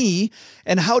 Why me?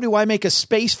 And how do I make a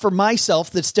space for myself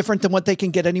that's different than what they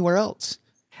can get anywhere else?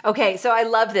 Okay, so I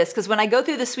love this because when I go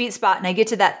through the sweet spot and I get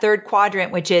to that third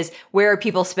quadrant, which is where are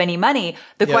people spending money,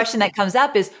 the question that comes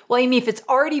up is, well, Amy, if it's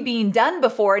already being done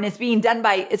before and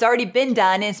it's already been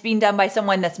done and it's being done by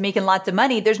someone that's making lots of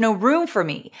money, there's no room for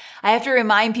me. I have to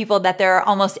remind people that there are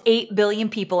almost 8 billion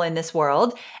people in this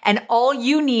world and all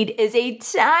you need is a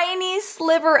tiny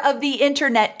sliver of the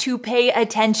internet to pay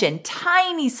attention.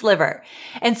 Tiny sliver.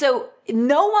 And so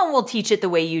no one will teach it the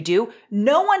way you do.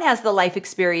 No one has the life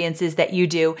experiences that you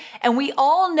do. And we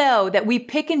all know that we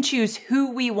pick and choose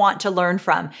who we want to learn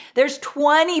from. There's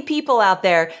 20 people out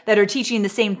there that are teaching the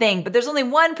same thing, but there's only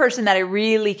one person that I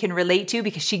really can relate to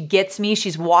because she gets me.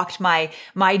 She's walked my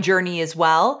journey as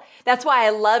well. That's why I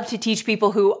love to teach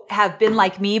people who have been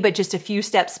like me, but just a few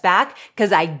steps back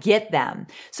because I get them.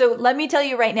 So let me tell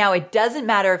you right now, it doesn't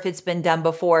matter if it's been done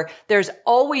before. There's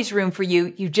always room for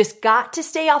you. You just got to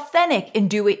stay authentic and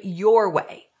do it your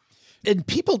way. And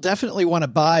people definitely want to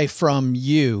buy from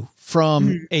you,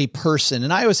 from a person.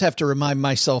 And I always have to remind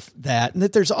myself that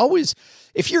there's always,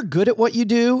 if you're good at what you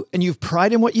do and you've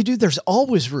pride in what you do, there's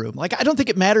always room. Like, I don't think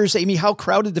it matters, Amy, how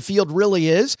crowded the field really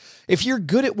is. If you're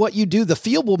good at what you do, the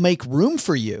field will make room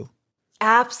for you.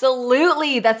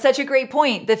 Absolutely. That's such a great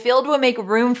point. The field will make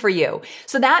room for you.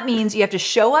 So that means you have to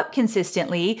show up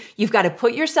consistently. You've got to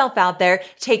put yourself out there,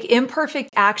 take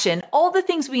imperfect action, all the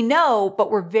things we know,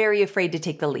 but we're very afraid to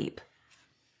take the leap.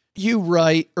 You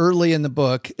write early in the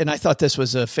book, and I thought this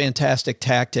was a fantastic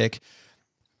tactic,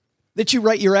 that you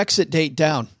write your exit date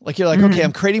down. Like you're like, okay,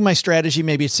 I'm creating my strategy.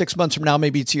 Maybe it's 6 months from now.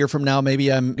 Maybe it's a year from now. Maybe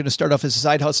I'm going to start off as a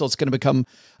side hustle. It's going to become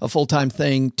a full-time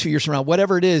thing 2 years from now,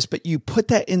 whatever it is. But you put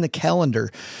that in the calendar.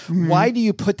 Why do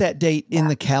you put that date in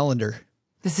the calendar?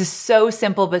 This is so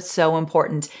simple, but so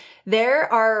important.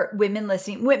 There are women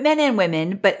listening, men and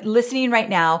women, but listening right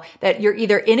now that you're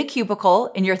either in a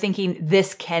cubicle and you're thinking,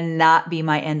 this cannot be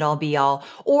my end all be all,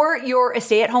 or you're a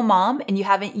stay-at-home mom and you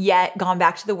haven't yet gone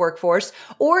back to the workforce,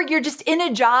 or you're just in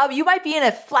a job. You might be in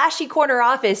a flashy corner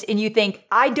office and you think,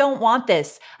 I don't want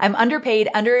this. I'm underpaid,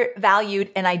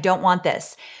 undervalued, and I don't want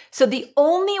this. So the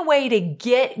only way to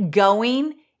get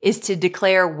going is to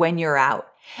declare when you're out.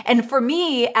 And for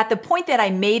me, at the point that I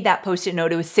made that Post-it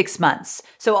note, it was 6 months.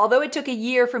 So although it took a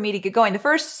year for me to get going, the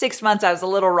first 6 months, I was a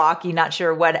little rocky, not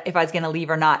sure if I was going to leave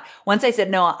or not. Once I said,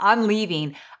 no, I'm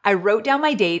leaving, I wrote down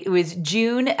my date. It was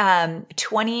June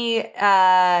 20,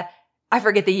 I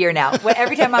forget the year now.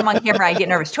 Every time I'm on camera, I get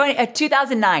nervous.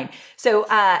 2009. So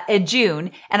in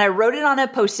June, and I wrote it on a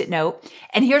Post-it note.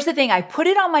 And here's the thing. I put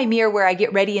it on my mirror where I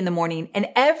get ready in the morning. And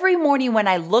every morning when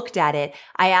I looked at it,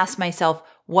 I asked myself,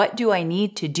 what do I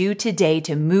need to do today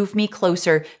to move me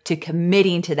closer to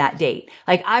committing to that date?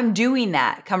 Like, I'm doing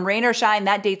that. Come rain or shine,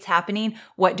 that date's happening.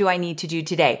 What do I need to do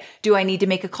today? Do I need to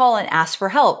make a call and ask for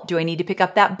help? Do I need to pick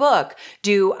up that book?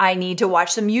 Do I need to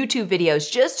watch some YouTube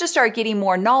videos just to start getting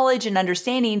more knowledge and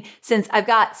understanding, since I've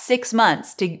got 6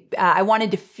 months I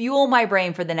wanted to fuel my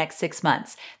brain for the next 6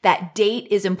 months. That date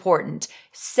is important.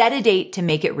 Set a date to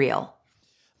make it real.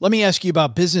 Let me ask you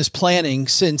about business planning,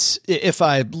 since if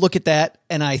I look at that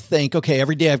and I think, okay,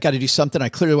 every day I've got to do something, I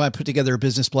clearly want to put together a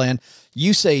business plan.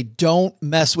 You say, don't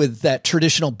mess with that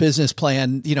traditional business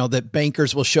plan, that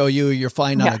bankers will show you, you'll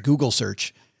find on a Google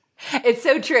search. It's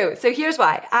so true. So here's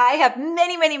why. I have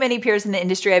many, many, many peers in the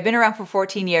industry. I've been around for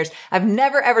 14 years. I've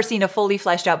never, ever seen a fully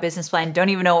fleshed out business plan. Don't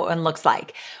even know what one looks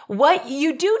like. What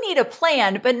you do need a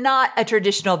plan, but not a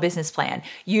traditional business plan.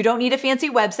 You don't need a fancy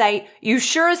website. You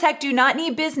sure as heck do not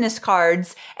need business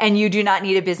cards, and you do not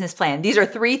need a business plan. These are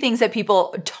 3 things that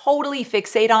people totally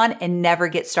fixate on and never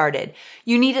get started.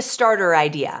 You need a starter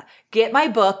idea. Get my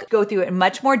book, go through it in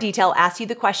much more detail, ask you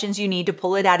the questions you need to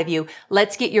pull it out of you.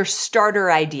 Let's get your starter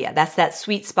idea. area. That's that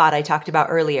sweet spot I talked about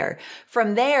earlier.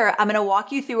 From there, I'm going to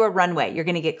walk you through a runway. You're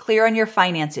going to get clear on your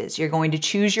finances. You're going to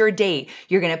choose your date.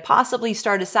 You're going to possibly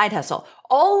start a side hustle.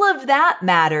 All of that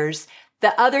matters.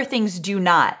 The other things do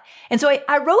not. And so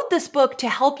I wrote this book to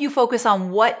help you focus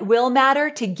on what will matter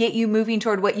to get you moving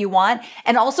toward what you want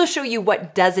and also show you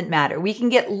what doesn't matter. We can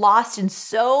get lost in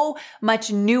so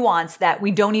much nuance that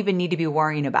we don't even need to be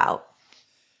worrying about.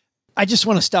 I just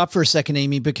want to stop for a second,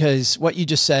 Amy, because what you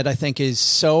just said, I think, is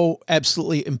so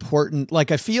absolutely important.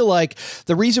 Like, I feel like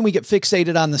the reason we get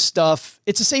fixated on the stuff,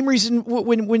 it's the same reason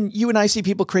when you and I see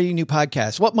people creating new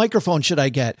podcasts. What microphone should I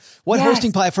get? What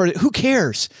hosting platform? Who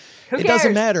cares? It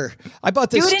doesn't matter. I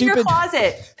bought this in your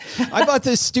closet. I bought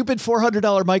this stupid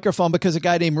 $400 microphone because a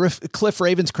guy named Cliff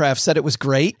Ravenscraft said it was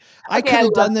great. I could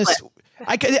have done this.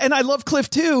 And I love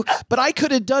Cliff too, but I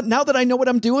could have done, now that I know what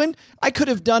I'm doing, I could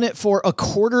have done it for a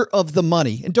quarter of the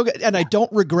money. And I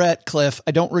don't regret, Cliff.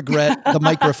 I don't regret the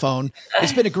microphone.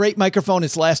 It's been a great microphone.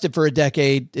 It's lasted for a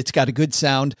decade. It's got a good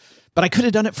sound, but I could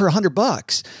have done it for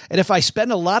 $100. And if I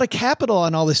spend a lot of capital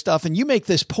on all this stuff, and you make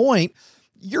this point,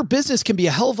 your business can be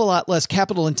a hell of a lot less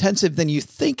capital intensive than you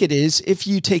think it is if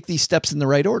you take these steps in the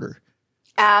right order.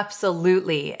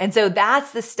 Absolutely. And so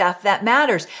that's the stuff that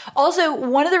matters. Also,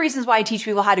 one of the reasons why I teach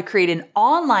people how to create an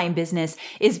online business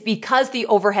is because the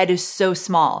overhead is so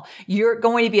small. You're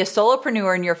going to be a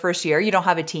solopreneur in your first year. You don't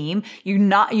have a team. You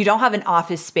don't have an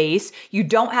office space. You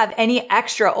don't have any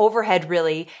extra overhead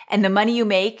really. And the money you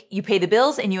make, you pay the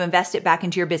bills and you invest it back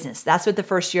into your business. That's what the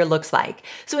first year looks like.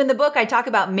 So in the book, I talk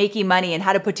about making money and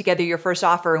how to put together your first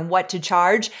offer and what to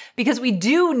charge, because we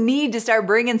do need to start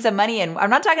bringing some money in. I'm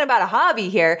not talking about a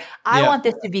hobby here. I want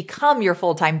this to become your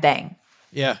full-time thing.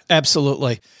 Yeah,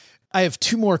 absolutely. I have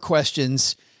two more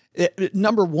questions.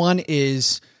 Number one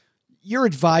is your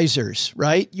advisors,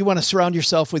 right? You want to surround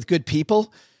yourself with good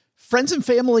people, friends and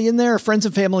family in there, or friends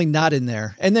and family not in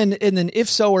there. And then if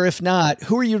so, or if not,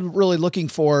 who are you really looking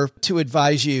for to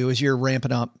advise you as you're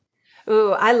ramping up?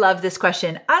 Ooh, I love this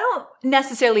question. I don't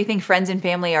necessarily think friends and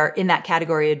family are in that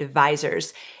category of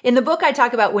advisors. In the book, I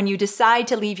talk about when you decide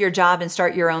to leave your job and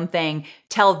start your own thing,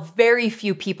 tell very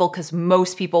few people because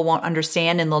most people won't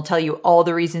understand and they'll tell you all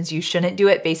the reasons you shouldn't do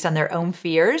it based on their own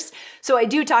fears. So I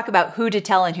do talk about who to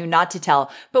tell and who not to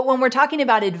tell. But when we're talking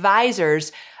about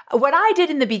advisors, what I did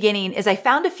in the beginning is I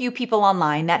found a few people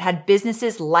online that had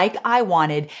businesses like I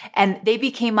wanted, and they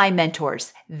became my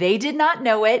mentors. They did not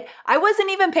know it. I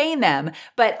wasn't even paying them,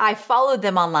 but I followed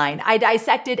them online. I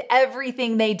dissected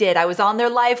everything they did. I was on their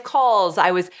live calls.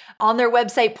 I was on their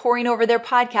website poring over their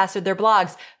podcasts or their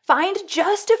blogs. Find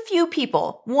just a few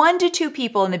people, 1 to 2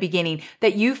 people in the beginning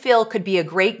that you feel could be a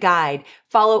great guide.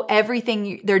 Follow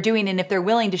everything they're doing. And if they're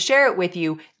willing to share it with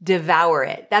you, devour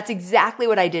it. That's exactly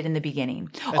what I did in the beginning.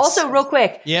 Also, real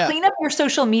quick, clean up your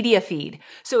social media feed.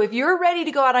 So if you're ready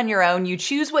to go out on your own, you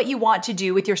choose what you want to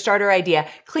do with your starter idea.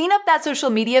 Clean up that social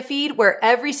media feed where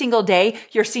every single day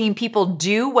you're seeing people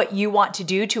do what you want to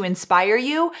do to inspire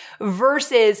you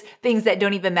versus things that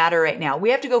don't even matter right now. We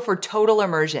have to go for total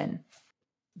immersion.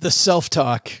 The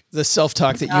self-talk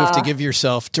that you have to give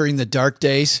yourself during the dark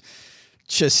days.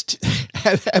 Just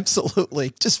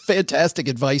absolutely, just fantastic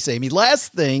advice, Amy.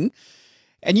 Last thing,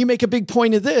 and you make a big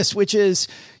point of this, which is,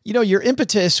 your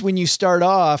impetus when you start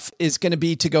off is going to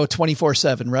be to go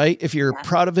 24/7, right? If you're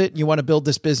proud of it and you want to build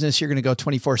this business, you're going to go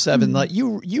 24/7. Like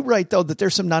you write though that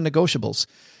there's some non-negotiables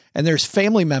and there's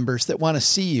family members that want to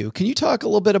see you. Can you talk a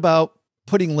little bit about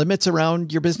putting limits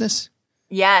around your business?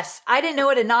 Yes. I didn't know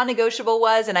what a non-negotiable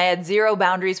was, and I had zero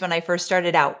boundaries when I first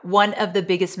started out. One of the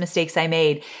biggest mistakes I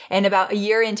made. And about a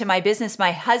year into my business,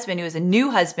 my husband, who was a new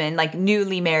husband, like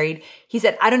newly married, he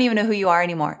said, I don't even know who you are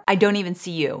anymore. I don't even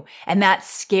see you. And that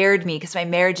scared me because my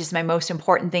marriage is my most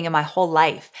important thing in my whole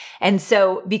life. And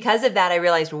so because of that, I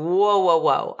realized,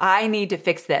 whoa, I need to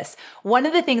fix this. One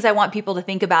of the things I want people to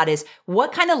think about is,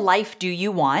 what kind of life do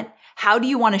you want? How do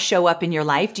you want to show up in your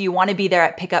life? Do you want to be there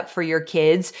at pickup for your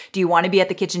kids? Do you want to be at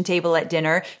the kitchen table at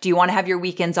dinner? Do you want to have your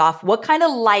weekends off? What kind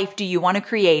of life do you want to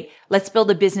create? Let's build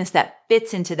a business that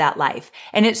fits into that life.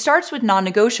 And it starts with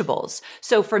non-negotiables.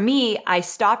 So for me, I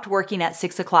stopped working at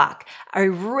 6 o'clock. I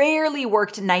rarely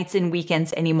worked nights and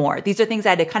weekends anymore. These are things I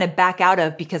had to kind of back out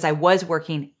of because I was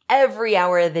working every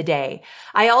hour of the day.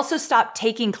 I also stopped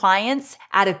taking clients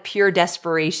out of pure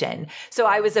desperation. So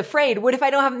I was afraid, what if I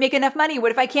don't make enough money?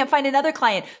 What if I can't find another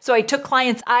client? So I took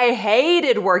clients I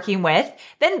hated working with,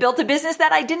 then built a business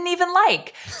that I didn't even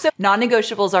like. So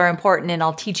non-negotiables are important, and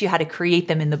I'll teach you how to create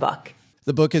them in the book.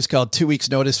 The book is called 2 Weeks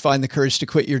Notice, Find the Courage to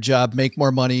Quit Your Job, Make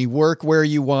More Money, Work Where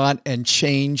You Want, and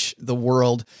Change the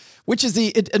World, which is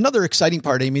another exciting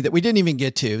part, Amy, that we didn't even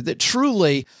get to, that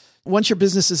truly once your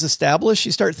business is established,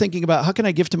 you start thinking about how can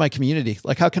I give to my community?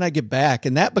 Like, how can I give back?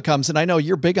 And that becomes, and I know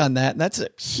you're big on that, and that's a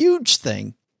huge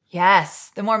thing.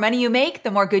 Yes. The more money you make,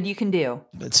 the more good you can do.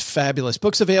 It's fabulous.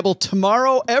 Books available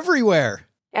tomorrow everywhere.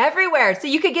 Everywhere. So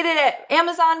you could get it at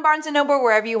Amazon, Barnes & Noble,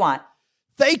 wherever you want.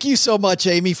 Thank you so much,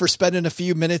 Amy, for spending a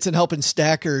few minutes and helping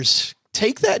stackers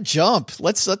take that jump.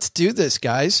 Let's do this,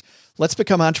 guys. Let's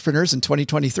become entrepreneurs in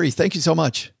 2023. Thank you so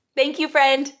much. Thank you,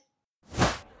 friend.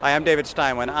 Hi, I'm David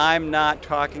Stein. When I'm not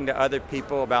talking to other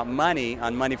people about money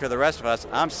on Money for the Rest of Us,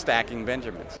 I'm stacking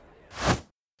Benjamins.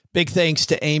 Big thanks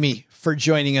to Amy for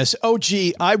joining us.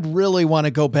 OG, I really want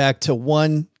to go back to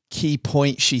one key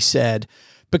point she said,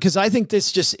 because I think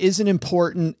this just isn't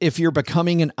important if you're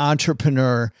becoming an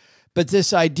entrepreneur, but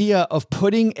this idea of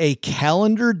putting a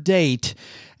calendar date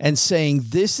and saying,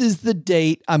 this is the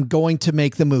date I'm going to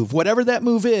make the move. Whatever that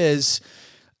move is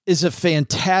a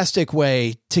fantastic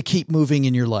way to keep moving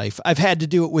in your life. I've had to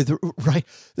do it with, right?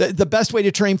 The best way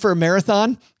to train for a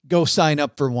marathon, go sign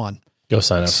up for one. Go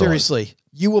sign up. Seriously.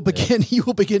 You will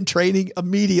begin training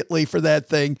immediately for that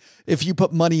thing if you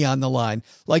put money on the line.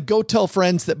 Like, go tell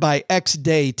friends that by X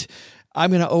date,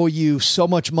 I'm going to owe you so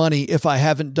much money if I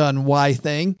haven't done Y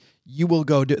thing. You will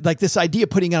go do, like, this idea of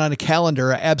putting it on a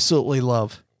calendar, I absolutely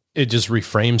love. It just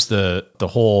reframes the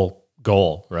whole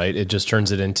goal, right? It just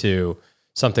turns it into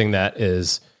something that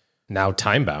is now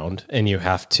time bound, and you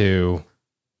have to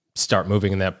start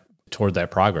moving in that toward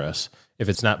that progress. If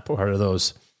it's not part of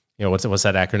those, you know, what's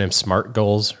that acronym? SMART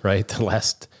goals, right? The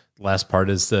last part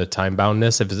is the time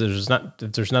boundness. If there's not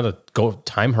a goal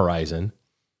time horizon,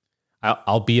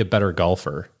 I'll be a better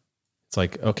golfer. It's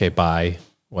like, okay, by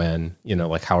when, you know,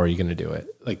 like, how are you going to do it?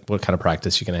 Like, what kind of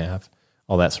practice you're going to have?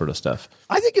 All that sort of stuff.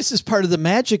 I think this is part of the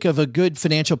magic of a good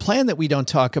financial plan that we don't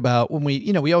talk about when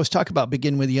we always talk about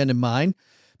begin with the end in mind.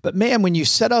 But man, when you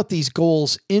set out these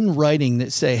goals in writing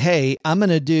that say, hey, I'm going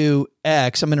to do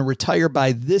X, I'm going to retire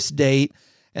by this date,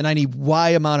 and I need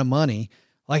Y amount of money,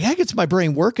 like, that gets my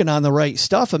brain working on the right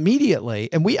stuff immediately.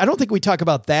 And I don't think we talk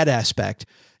about that aspect.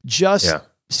 Just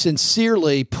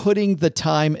sincerely putting the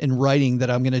time in writing that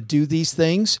I'm going to do these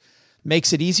things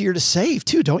makes it easier to save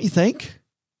too, don't you think?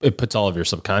 It puts all of your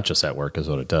subconscious at work is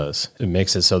what it does. It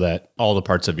makes it so that all the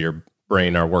parts of your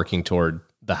brain are working toward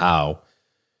the how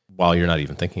while you're not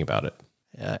even thinking about it.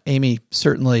 Yeah, Amy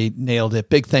certainly nailed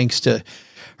it. Big thanks to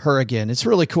her again. It's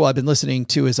really cool. I've been listening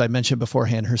to, as I mentioned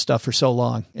beforehand, her stuff for so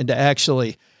long, and to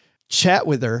actually chat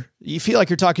with her, you feel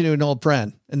like you're talking to an old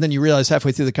friend. And then you realize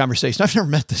halfway through the conversation, I've never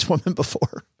met this woman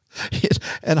before.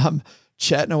 And I'm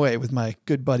chatting away with my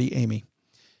good buddy, Amy.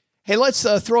 Hey, let's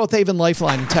throw out the Haven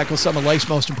Lifeline and tackle some of life's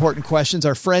most important questions.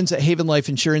 Our friends at Haven Life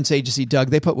Insurance Agency,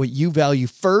 Doug, they put what you value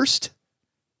first.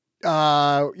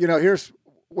 Here's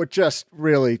what just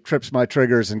really trips my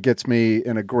triggers and gets me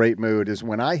in a great mood is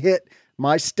when I hit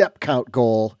my step count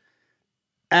goal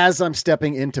as I'm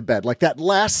stepping into bed. Like that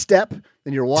last step,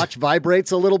 and your watch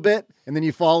vibrates a little bit, and then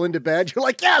you fall into bed. You're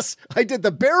like, yes, I did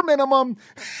the bare minimum,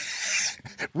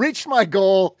 reached my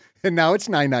goal, and now it's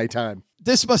night time.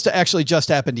 This must have actually just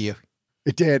happened to you.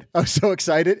 It did. I was so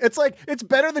excited. It's like, it's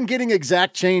better than getting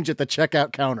exact change at the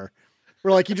checkout counter.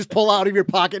 Where like you just pull out of your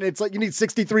pocket and it's like you need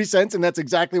 63 cents and that's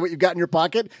exactly what you've got in your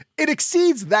pocket. It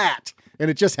exceeds that.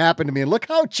 And it just happened to me. And look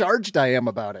how charged I am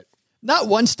about it. Not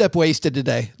one step wasted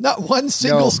today. Not one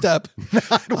single step.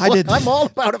 I didn't. I'm all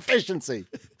about efficiency.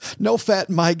 No fat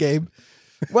in my game.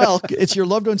 Well, it's your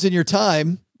loved ones in your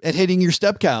time and hitting your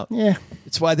step count. Yeah.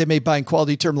 It's why they made buying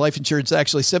quality term life insurance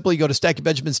actually simple. You go to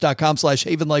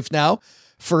stackingbenjamins.com/havenlife now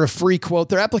for a free quote.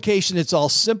 Their application, it's all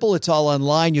simple. It's all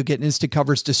online. You'll get an instant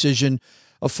coverage decision,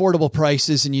 affordable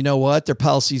prices. And you know what? Their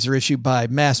policies are issued by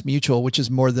Mass Mutual, which is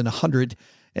more than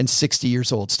 160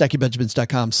 years old.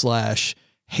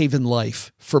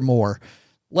 stackingbenjamins.com/havenlife for more.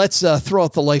 Let's throw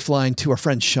out the lifeline to our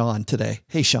friend Sean today.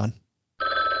 Hey, Sean.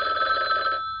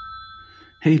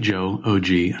 Hey, Joe,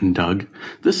 OG, and Doug.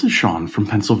 This is Sean from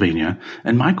Pennsylvania,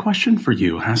 and my question for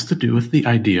you has to do with the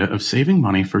idea of saving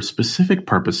money for specific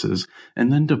purposes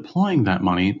and then deploying that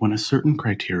money when a certain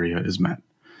criteria is met.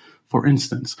 For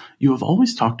instance, you have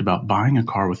always talked about buying a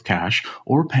car with cash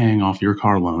or paying off your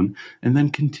car loan and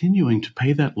then continuing to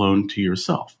pay that loan to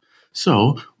yourself.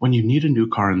 So, when you need a new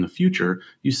car in the future,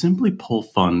 you simply pull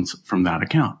funds from that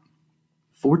account.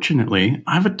 Fortunately,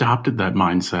 I've adopted that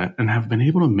mindset and have been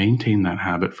able to maintain that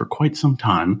habit for quite some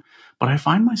time, but I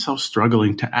find myself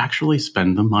struggling to actually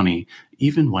spend the money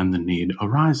even when the need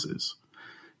arises.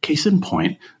 Case in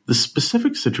point, the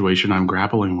specific situation I'm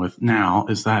grappling with now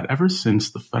is that ever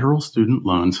since the federal student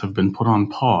loans have been put on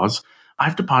pause,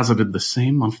 I've deposited the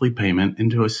same monthly payment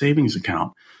into a savings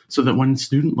account so that when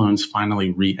student loans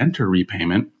finally re-enter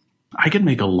repayment, I can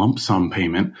make a lump sum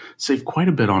payment, save quite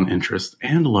a bit on interest,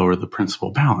 and lower the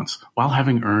principal balance while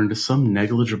having earned some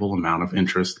negligible amount of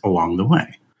interest along the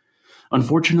way.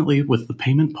 Unfortunately, with the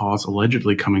payment pause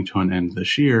allegedly coming to an end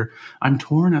this year, I'm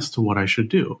torn as to what I should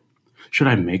do. Should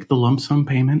I make the lump sum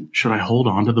payment? Should I hold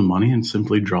on to the money and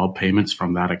simply draw payments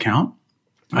from that account?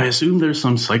 I assume there's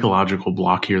some psychological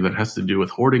block here that has to do with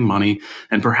hoarding money,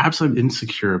 and perhaps I'm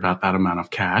insecure about that amount of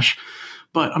cash.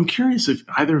 But I'm curious if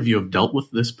either of you have dealt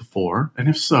with this before, and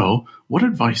if so, what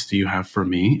advice do you have for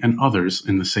me and others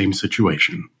in the same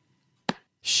situation?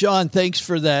 Sean, thanks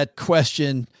for that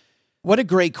question. What a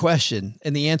great question.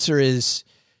 And the answer is,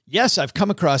 yes, I've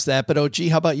come across that, but OG,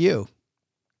 how about you?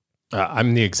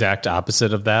 I'm the exact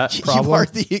opposite of that problem. You are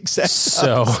the exact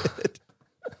opposite.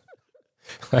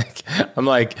 I'm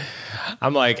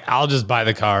like, I'll just buy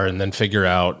the car and then figure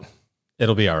out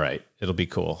it'll be all right. It'll be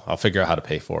cool. I'll figure out how to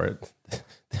pay for it.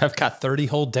 I've got 30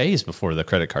 whole days before the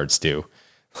credit card's due.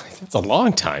 That's a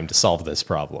long time to solve this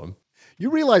problem. You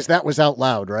realize that was out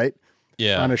loud, right?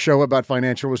 Yeah. On a show about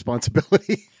financial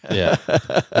responsibility. Yeah.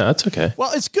 No, that's okay.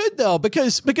 Well, it's good though,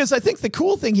 because I think the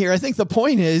cool thing here, I think the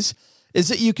point is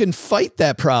that you can fight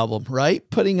that problem, right?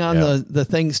 Putting on the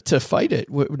things to fight it,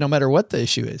 no matter what the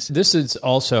issue is. This is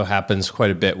also happens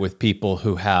quite a bit with people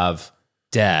who have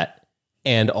debt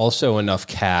and also enough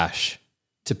cash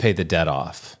to pay the debt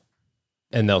off.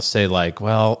 And they'll say like,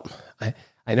 well,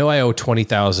 I know I owe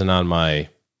 $20,000 on my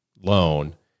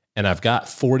loan and I've got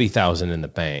 $40,000 in the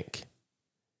bank.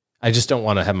 I just don't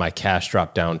want to have my cash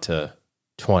drop down to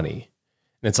 20.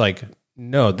 And it's like,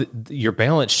 no, your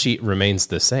balance sheet remains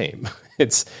the same.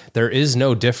 There is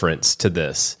no difference to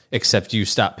this, except you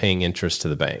stop paying interest to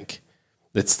the bank.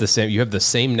 It's the same. You have the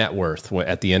same net worth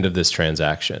at the end of this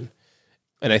transaction.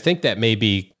 And I think that may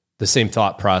be the same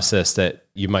thought process that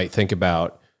you might think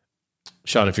about,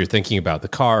 Sean, if you're thinking about the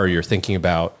car or you're thinking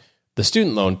about the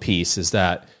student loan piece, is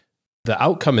that the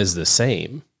outcome is the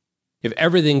same. If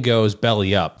everything goes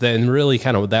belly up, then really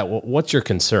kind of what's your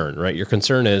concern, right? Your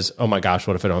concern is, oh my gosh,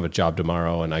 what if I don't have a job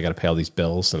tomorrow and I got to pay all these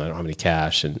bills and I don't have any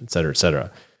cash and et cetera, et cetera.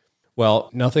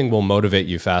 Well, nothing will motivate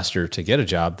you faster to get a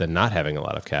job than not having a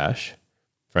lot of cash,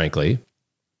 frankly.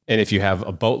 And if you have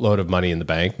a boatload of money in the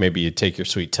bank, maybe you take your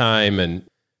sweet time and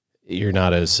you're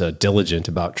not as diligent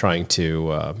about trying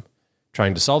to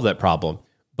solve that problem.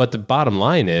 But the bottom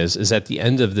line is at the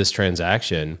end of this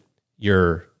transaction,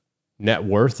 your net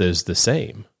worth is the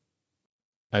same.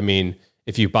 I mean,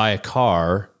 if you buy a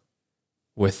car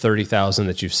with $30,000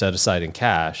 that you've set aside in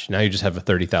cash, now you just have a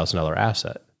 $30,000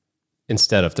 asset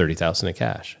instead of $30,000 in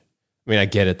cash. I mean, I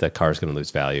get it that car is going to lose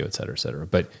value, et cetera,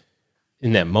 but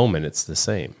in that moment, it's the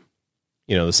same.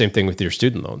 You know, the same thing with your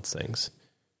student loans things.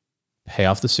 Pay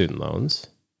off the student loans.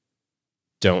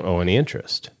 Don't owe any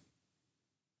interest.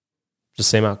 Just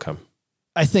same outcome.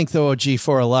 I think though, OG,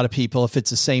 for a lot of people, if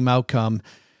it's the same outcome,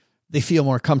 they feel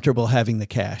more comfortable having the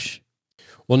cash.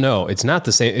 Well, no, it's not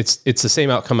the same. It's the same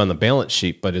outcome on the balance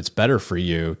sheet, but it's better for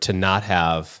you to not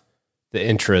have the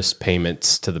interest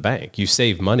payments to the bank. You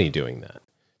save money doing that.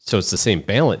 So it's the same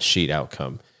balance sheet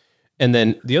outcome. And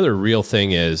then the other real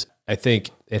thing is, I think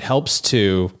it helps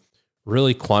to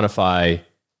really quantify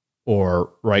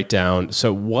or write down.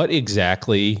 So what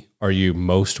exactly are you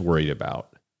most worried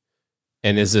about?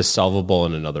 And is this solvable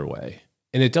in another way?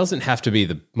 And it doesn't have to be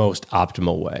the most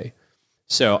optimal way.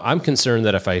 So I'm concerned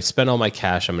that if I spend all my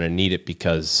cash, I'm going to need it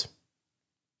because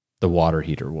the water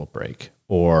heater will break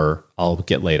or I'll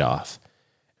get laid off.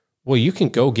 Well, you can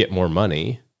go get more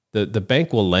money. The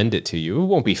bank will lend it to you. It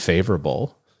won't be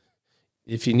favorable.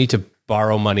 If you need to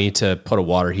borrow money to put a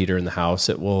water heater in the house,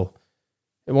 it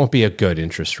won't be a good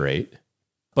interest rate,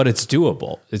 but it's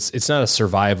doable. It's not a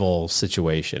survival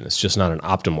situation. It's just not an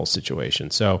optimal situation.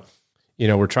 So, you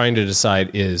know, we're trying to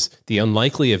decide, is the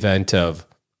unlikely event of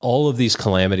all of these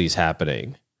calamities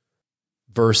happening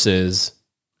versus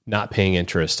not paying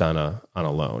interest on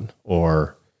a loan,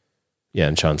 or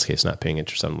in Sean's case, not paying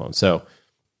interest on a loan. So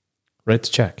write the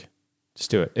check, just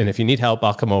do it. And if you need help,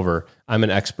 I'll come over. I'm an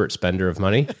expert spender of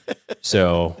money,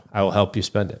 so I will help you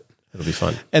spend it. It'll be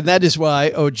fun. And that is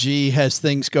why OG has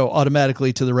things go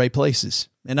automatically to the right places.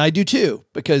 And I do too,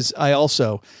 because I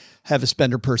also have a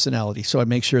spender personality. So I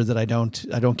make sure that I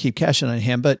don't keep cash on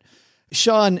hand. But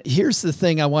Sean, here's the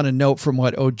thing I want to note from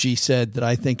what OG said that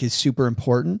I think is super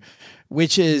important,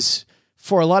 which is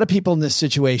for a lot of people in this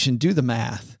situation, do the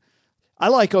math. I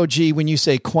like OG when you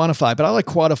say quantify, but I like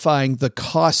quantifying the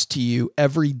cost to you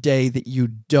every day that you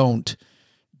don't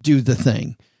do the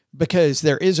thing, because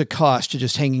there is a cost to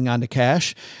just hanging on to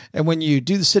cash. And when you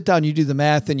do the sit down, you do the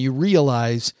math and you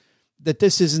realize that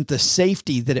this isn't the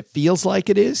safety that it feels like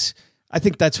it is. I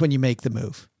think that's when you make the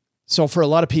move. So for a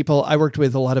lot of people, I worked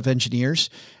with a lot of engineers,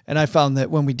 and I found that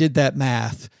when we did that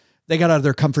math, they got out of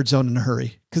their comfort zone in a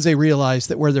hurry because they realized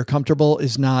that where they're comfortable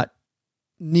is not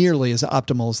nearly as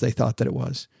optimal as they thought that it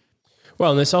was.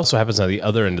 Well, and this also happens on the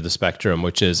other end of the spectrum,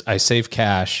 which is I save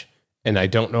cash and I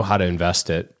don't know how to invest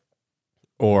it,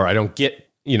 or I don't get,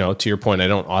 to your point, I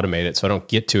don't automate it, so I don't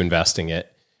get to investing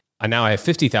it. And now I have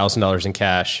 $50,000 in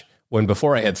cash when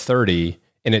before I had 30,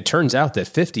 and it turns out that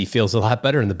 50 feels a lot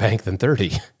better in the bank than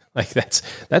 30. Like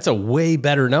that's a way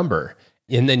better number.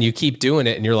 And then you keep doing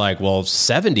it and you're like, well,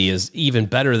 70 is even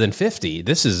better than 50.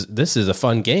 This is a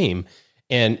fun game.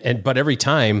 But every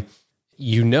time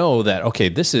you know that, okay,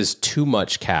 this is too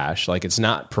much cash. Like it's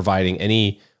not providing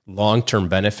any long-term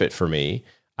benefit for me.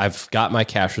 I've got my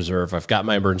cash reserve. I've got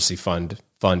my emergency fund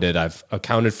funded. I've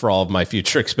accounted for all of my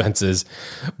future expenses,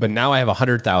 but now I have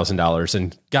 $100,000,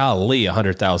 and golly,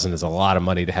 $100,000 is a lot of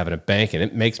money to have in a bank, and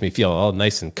it makes me feel all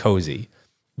nice and cozy.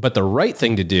 But the right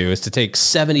thing to do is to take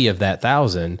 70 of that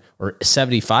 1,000 or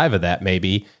 75 of that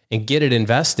maybe and get it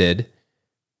invested.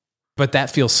 But that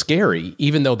feels scary,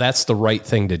 even though that's the right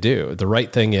thing to do. The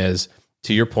right thing is,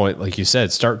 to your point, like you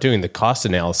said, start doing the cost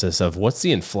analysis of what's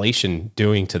the inflation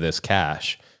doing to this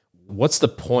cash? What's the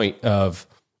point of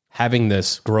having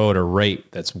this grow at a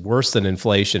rate that's worse than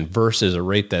inflation versus a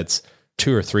rate that's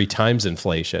 2 or 3 times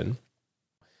inflation?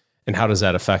 And how does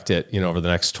that affect it, over the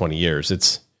next 20 years?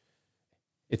 It's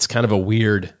kind of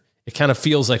it kind of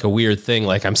feels like a weird thing.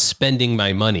 Like I'm spending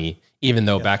my money, even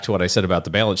though back to what I said about the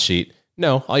balance sheet.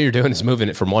 No, all you're doing is moving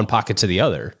it from one pocket to the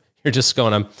other. You're just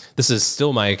going, this is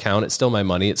still my account. It's still my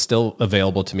money. It's still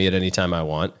available to me at any time I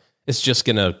want. It's just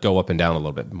going to go up and down a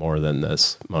little bit more than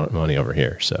this money over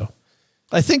here. So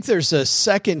I think there's a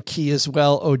second key as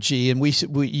well, OG, and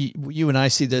you and I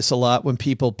see this a lot when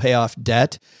people pay off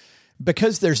debt,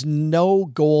 because there's no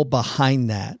goal behind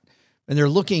that. And they're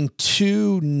looking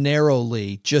too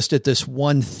narrowly just at this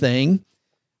one thing.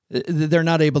 They're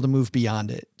not able to move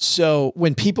beyond it. So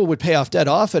when people would pay off debt,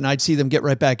 often I'd see them get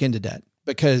right back into debt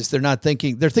because they're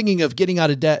thinking of getting out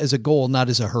of debt as a goal, not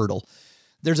as a hurdle.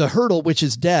 There's a hurdle, which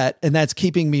is debt, and that's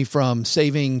keeping me from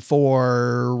saving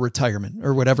for retirement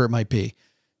or whatever it might be.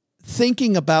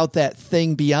 Thinking about that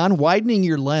thing beyond, widening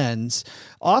your lens.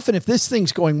 Often if this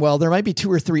thing's going well, there might be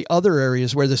 2 or 3 other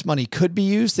areas where this money could be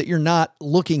used that you're not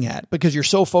looking at because you're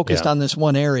so focused on this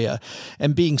one area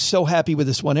and being so happy with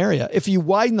this one area. If you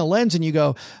widen the lens and you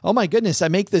go, oh my goodness, I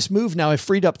make this move now, I've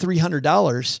freed up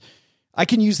 $300. I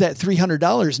can use that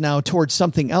 $300 now towards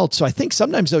something else. So I think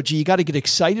sometimes, OG, you got to get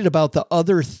excited about the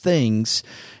other things,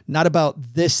 not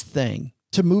about this thing,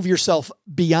 to move yourself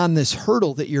beyond this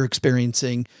hurdle that you're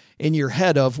experiencing in your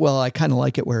head of, well, I kind of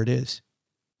like it where it is.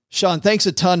 Sean, thanks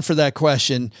a ton for that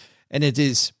question. And it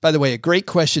is, by the way, a great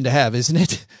question to have, isn't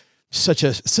it?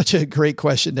 Such a great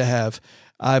question to have.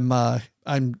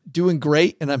 I'm doing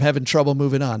great and I'm having trouble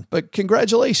moving on, but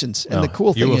congratulations. And the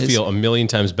cool thing is, you will feel a million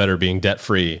times better being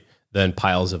debt-free than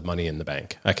piles of money in the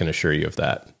bank. I can assure you of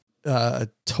that.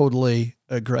 Totally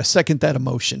agree. Second that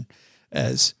emotion,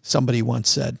 as somebody once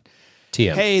said.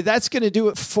 TM. Hey, that's going to do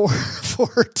it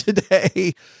for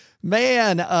today.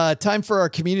 Man, time for our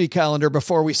community calendar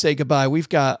before we say goodbye. We've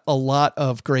got a lot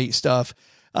of great stuff.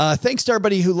 Thanks to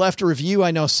everybody who left a review.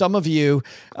 I know some of you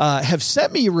have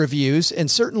sent me reviews, and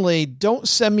certainly don't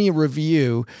send me a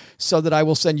review so that I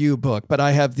will send you a book. But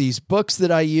I have these books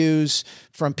that I use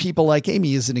from people like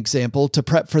Amy as an example to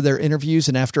prep for their interviews.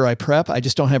 And after I prep, I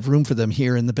just don't have room for them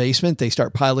here in the basement. They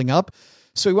start piling up.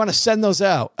 So we want to send those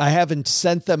out. I haven't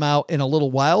sent them out in a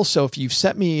little while. So if you've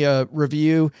sent me a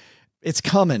review, it's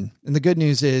coming. And the good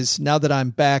news is now that I'm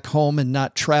back home and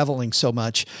not traveling so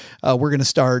much, we're going to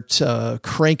start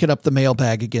cranking up the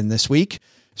mailbag again this week.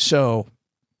 So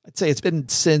I'd say it's been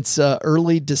since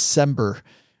early December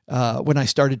when I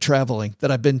started traveling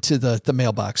that I've been to the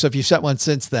mailbox. So if you sent one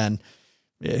since then,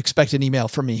 expect an email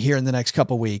from me here in the next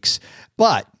couple of weeks.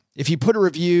 But if you put a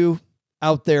review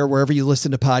out there wherever you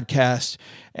listen to podcasts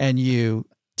and you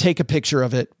take a picture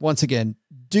of it, once again,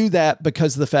 do that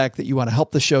because of the fact that you want to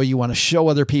help the show. You want to show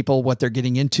other people what they're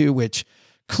getting into, which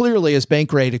clearly, as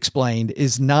Bankrate explained,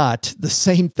 is not the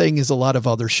same thing as a lot of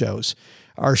other shows.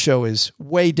 Our show is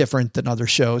way different than other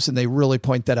shows. And they really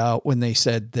point that out when they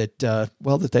said that,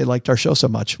 that they liked our show so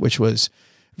much, which was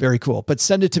very cool. But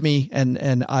send it to me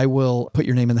and I will put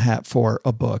your name in the hat for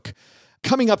a book.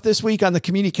 Coming up this week on the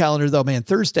community calendar, though, man,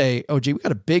 Thursday, OG, we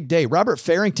got a big day. Robert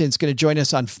Farrington's going to join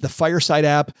us on the Fireside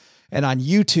app and on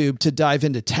YouTube to dive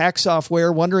into tax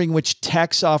software, wondering which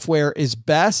tax software is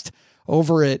best.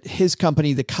 Over at his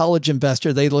company, The College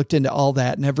Investor, they looked into all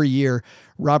that. And every year,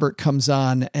 Robert comes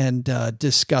on and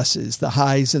discusses the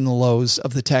highs and the lows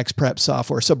of the tax prep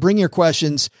software. So bring your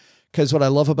questions. because what I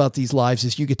love about these lives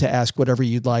is you get to ask whatever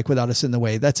you'd like without us in the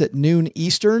way. That's at noon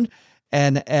Eastern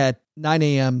and at 9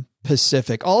 a.m.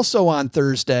 Pacific. Also on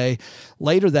Thursday,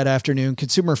 later that afternoon,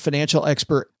 consumer financial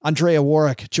expert Andrea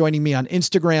Warwick joining me on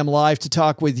Instagram Live to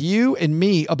talk with you and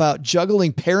me about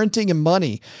juggling parenting and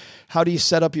money. How do you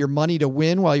set up your money to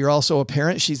win while you're also a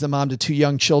parent? She's the mom to 2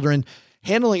 young children,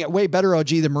 handling it way better, OG,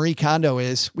 than Marie Kondo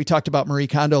is. We talked about Marie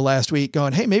Kondo last week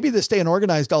going, hey, maybe this staying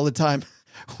organized all the time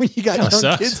when you got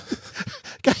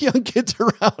young kids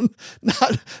around,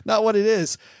 not what it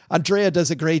is. Andrea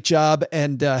does a great job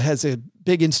and has a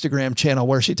big Instagram channel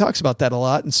where she talks about that a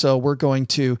lot. And so we're going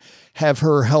to have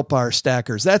her help our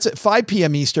stackers. That's at 5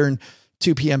 p.m. Eastern,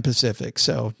 2 p.m. Pacific.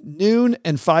 So noon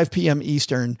and 5 p.m.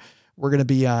 Eastern, we're going to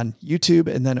be on YouTube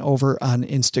and then over on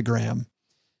Instagram.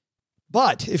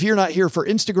 But if you're not here for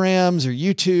Instagrams or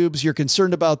YouTubes, you're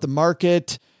concerned about the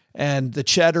market and the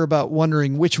chatter about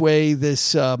wondering which way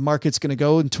this market's going to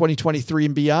go in 2023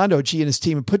 and beyond, OG and his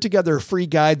team have put together a free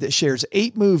guide that shares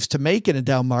 8 moves to make in a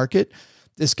down market.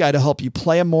 This guide will help you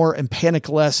plan more and panic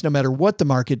less no matter what the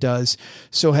market does.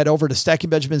 So head over to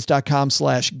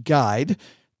stackingbenjamins.com/guide.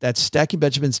 That's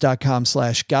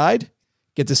stackingbenjamins.com/guide.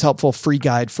 Get this helpful free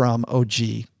guide from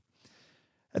OG.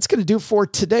 That's going to do it for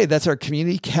today. That's our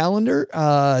community calendar.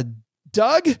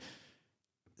 Doug,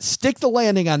 stick the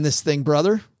landing on this thing,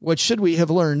 brother. What should we have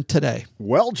learned today?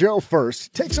 Well, Joe,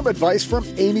 first, take some advice from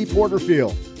Amy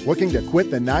Porterfield. Looking to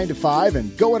quit the 9-to-5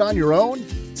 and go it on your own?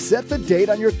 Set the date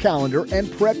on your calendar and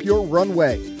prep your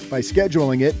runway. By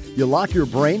scheduling it, you lock your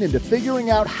brain into figuring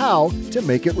out how to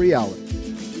make it reality.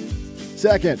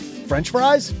 Second, French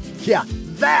fries? Yeah,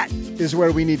 that is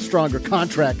where we need stronger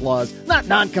contract laws, not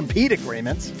non-compete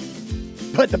agreements.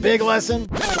 But the big lesson?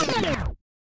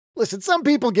 Listen, some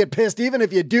people get pissed even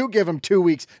if you do give them 2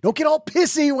 weeks. Don't get all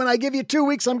pissy when I give you 2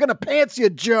 weeks. I'm going to pants you,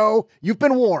 Joe. You've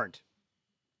been warned.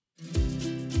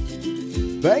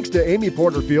 Thanks to Amy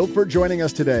Porterfield for joining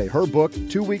us today. Her book,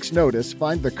 2 Weeks Notice,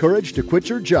 Find the Courage to Quit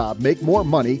Your Job, Make More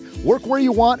Money, Work Where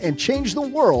You Want, and Change the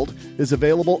World, is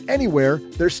available anywhere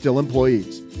there's still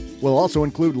employees. We'll also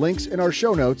include links in our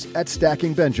show notes at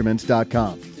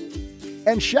stackingbenjamins.com.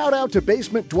 And shout out to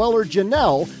basement dweller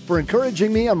Janelle for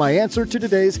encouraging me on my answer to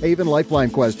today's Haven Lifeline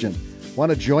question.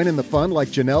 Want to join in the fun like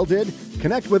Janelle did?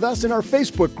 Connect with us in our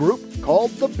Facebook group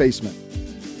called The Basement.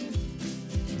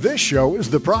 This show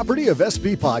is the property of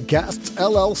SB Podcasts,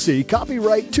 LLC,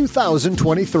 copyright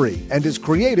 2023, and is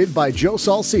created by Joe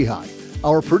Salcihai.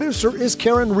 Our producer is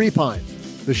Karen Repine.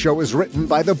 The show is written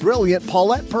by the brilliant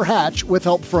Paulette Perhatch with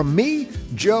help from me,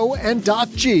 Joe, and Doc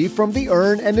G from the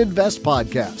Earn and Invest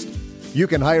podcast. You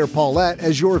can hire Paulette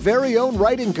as your very own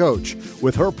writing coach.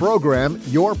 With her program,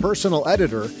 Your Personal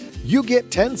Editor, you get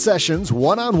 10 sessions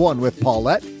one-on-one with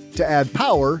Paulette to add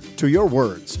power to your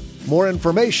words. More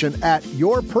information at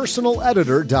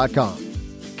yourpersonaleditor.com.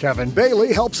 Kevin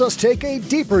Bailey helps us take a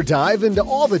deeper dive into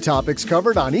all the topics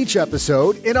covered on each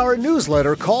episode in our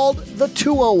newsletter called The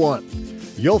 201.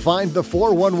 You'll find the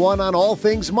 411 on all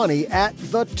things money at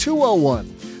The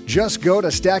 201. Just go to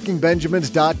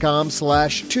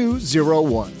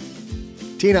stackingbenjamins.com/201.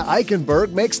 Tina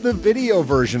Eichenberg makes the video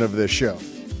version of this show.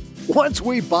 Once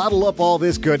we bottle up all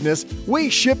this goodness, we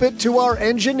ship it to our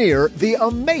engineer, the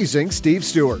amazing Steve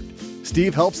Stewart.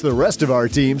 Steve helps the rest of our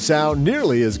team sound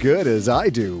nearly as good as I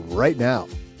do right now.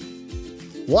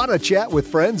 Want to chat with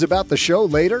friends about the show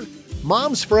later?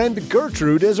 Mom's friend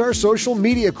Gertrude is our social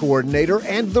media coordinator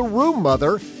and the room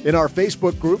mother in our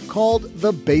Facebook group called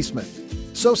The Basement.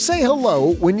 So say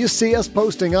hello when you see us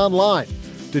posting online.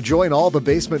 To join all the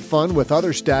basement fun with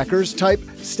other stackers, type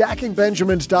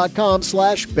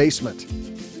stackingbenjamins.com/basement.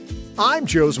 I'm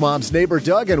Joe's mom's neighbor,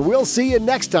 Doug, and we'll see you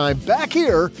next time back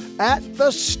here at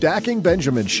the Stacking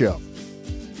Benjamin Show.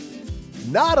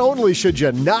 Not only should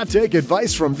you not take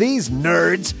advice from these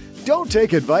nerds, don't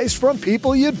take advice from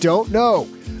people you don't know.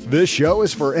 This show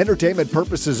is for entertainment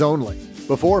purposes only.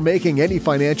 Before making any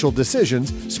financial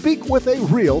decisions, speak with a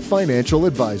real financial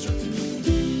advisor.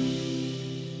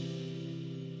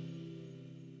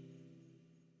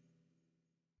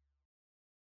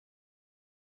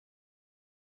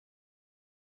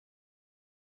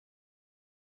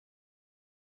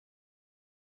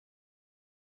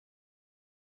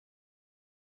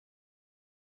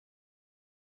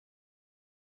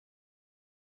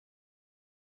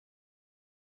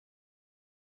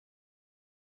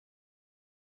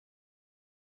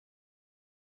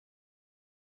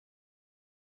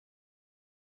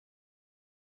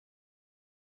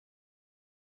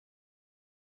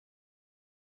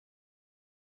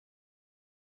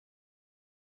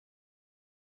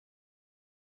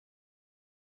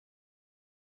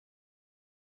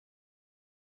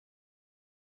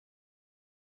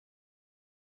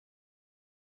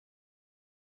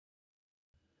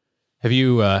 Have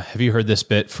you heard this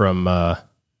bit from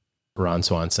Ron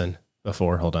Swanson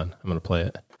before? Hold on, I'm going to play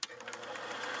it.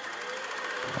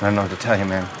 I don't know what to tell you,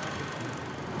 man.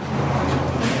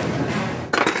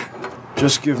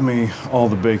 Just give me all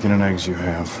the bacon and eggs you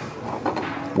have.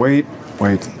 Wait.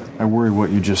 I worry what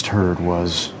you just heard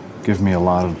was, give me a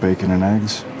lot of bacon and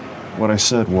eggs. What I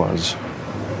said was,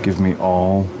 give me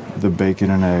all the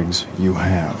bacon and eggs you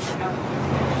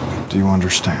have. Do you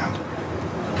understand?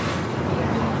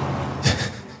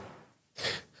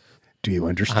 Do you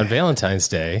understand? On Valentine's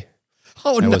Day,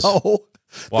 Oh, no.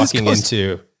 walking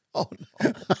into... Oh,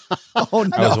 no. Oh,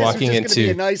 no. I was walking It's be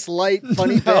a nice, light,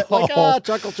 funny bit. Like,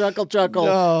 chuckle.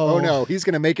 No. Oh, no. He's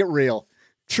going to make it real.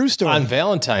 True story. On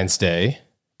Valentine's Day,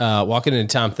 walking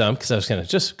into Tom Thumb, because I was going to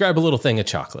just grab a little thing of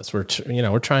chocolates. We're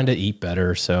trying to eat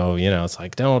better. So, it's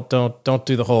like, don't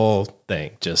do the whole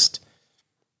thing. Just,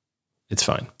 it's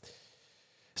fine.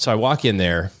 So I walk in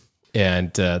there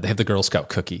and they have the Girl Scout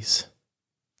cookies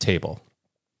table.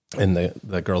 And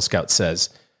the Girl Scout says,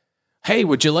 "Hey,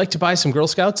 would you like to buy some Girl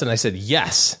Scouts?" And I said,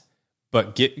 "Yes,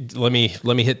 but let me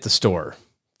hit the store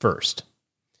first."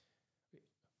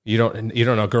 You don't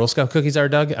know what Girl Scout cookies are,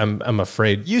 Doug? I'm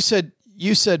afraid You said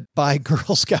buy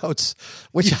Girl Scouts,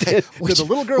 which Did the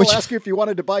little girl ask you if you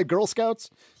wanted to buy Girl Scouts?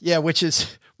 Yeah, which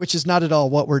is not at all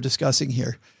what we're discussing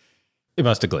here. it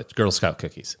must have glitched. Girl Scout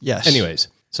cookies. Yes. Anyways,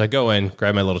 so I go in,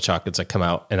 grab my little chocolates, I come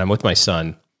out, and I'm with my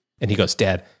son, and he goes,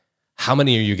 "Dad, how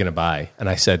many are you going to buy?" And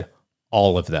I said,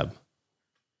 "All of them."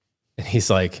 And he's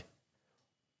like,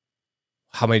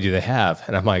 "How many do they have?"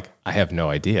 And I'm like, "I have no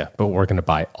idea, but we're going to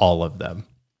buy all of them."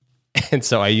 And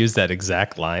so I used that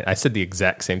exact line. I said the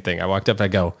exact same thing. I walked up and I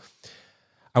go,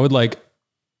 "I would like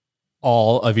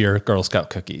all of your Girl Scout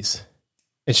cookies."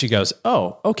 And she goes,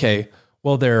 "Oh, okay.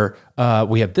 Well,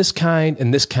 we have this kind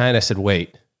and this kind." I said,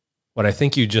 "Wait, what I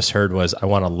think you just heard was I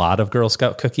want a lot of Girl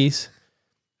Scout cookies."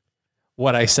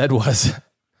 What I said was,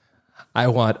 "I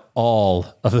want all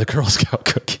of the Girl Scout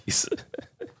cookies."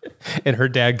 And her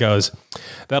dad goes,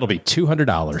 "That'll be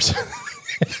 $200.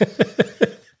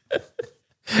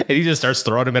 And he just starts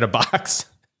throwing them in a box.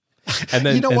 And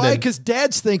then, you know why? Because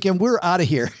Dad's thinking we're out of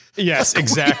here. Yes,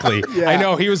 exactly. Yeah. I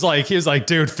know. He was like,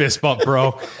 "Dude, fist bump,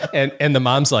 bro." And the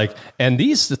mom's like, "And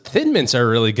these Thin Mints are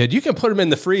really good. You can put them in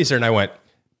the freezer." And I went,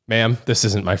 "Ma'am, this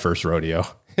isn't my first rodeo."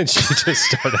 And she just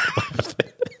started laughing.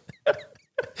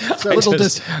 So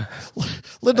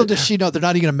little does she know they're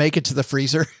not even going to make it to the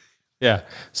freezer. Yeah.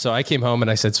 So I came home and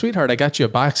I said, "Sweetheart, I got you a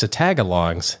box of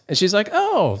tag-alongs." And she's like,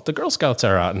 "Oh, the Girl Scouts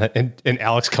are out." And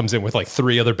Alex comes in with like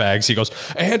 3 other bags. He goes,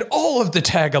 "And all of the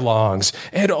tag-alongs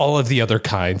and all of the other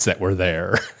kinds that were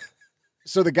there."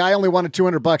 So the guy only wanted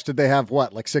 $200. Did they have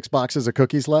what, like 6 boxes of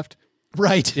cookies left?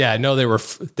 Right. Yeah. No, they were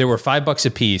 $5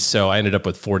 a piece. So I ended up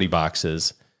with 40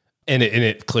 boxes. And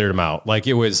it cleared him out. Like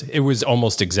it was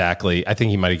almost exactly, I think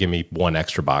he might have given me 1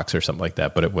 extra box or something like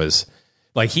that. But it was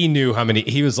like, he knew how many,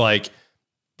 he was like,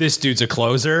 "This dude's a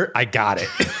closer. I got it."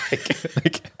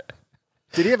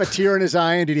 Did he have a tear in his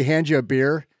eye and did he hand you a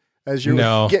beer as you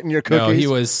were getting your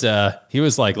cookies? No, he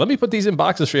was like, "Let me put these in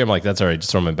boxes for you." I'm like, "That's all right.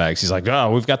 Just throw them in bags." He's like,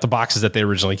 "Oh, we've got the boxes that they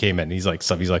originally came in." And he's like,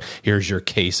 "Here's your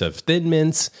case of Thin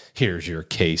Mints. Here's your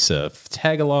case of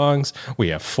Tagalongs. We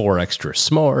have 4 extra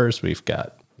s'mores. We've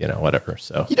got, whatever."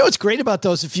 So, what's great about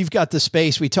those, if you've got the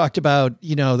space, we talked about,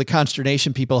 the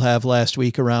consternation people have last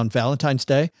week around Valentine's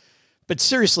Day. But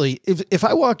seriously, if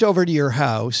I walked over to your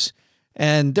house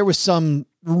and there was some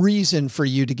reason for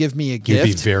you to give me a gift,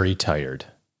 you'd be very tired.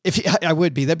 I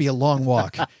would be, that'd be a long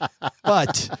walk.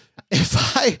 But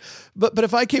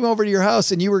if I came over to your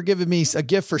house and you were giving me a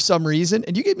gift for some reason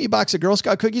and you gave me a box of Girl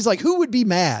Scout cookies, like who would be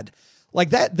mad? Like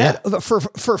that for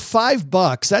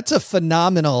 $5, that's a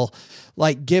phenomenal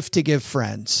gift to give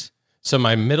friends. So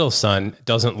my middle son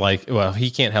doesn't he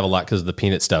can't have a lot because of the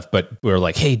peanut stuff, but we were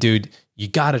like, "Hey dude, you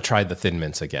got to try the Thin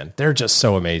Mints again. They're just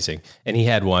so amazing." And he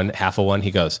had half of one.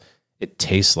 He goes, "It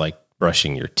tastes like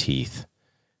brushing your teeth."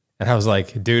 And I was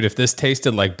like, "Dude, if this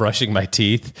tasted like brushing my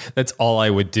teeth, that's all I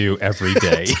would do every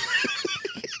day."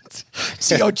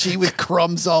 COG with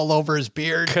crumbs all over his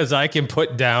beard. Because I can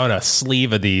put down a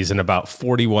sleeve of these in about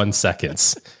 41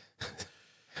 seconds.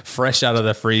 Fresh out of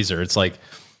the freezer. It's like,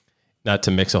 not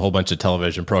to mix a whole bunch of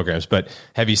television programs, but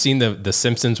have you seen the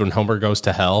Simpsons when Homer goes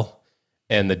to hell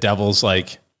and the devil's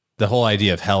like, the whole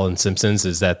idea of hell in Simpsons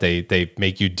is that they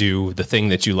make you do the thing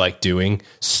that you like doing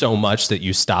so much that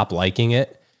you stop liking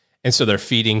it. And so they're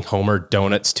feeding Homer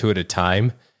donuts 2 at a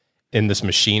time in this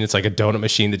machine. It's like a donut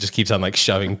machine that just keeps on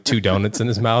shoving 2 donuts in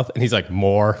his mouth. And he's like,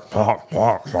 more. And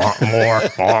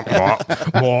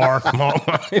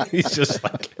he's just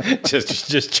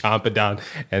just chomping down.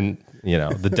 And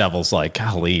the devil's like,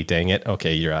 golly, dang it.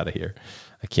 Okay, you're out of here.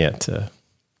 I can't.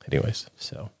 Anyways,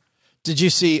 so. Did you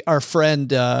see our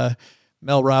friend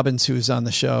Mel Robbins, who was on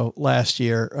the show last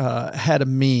year, had a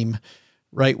meme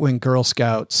right when Girl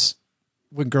Scout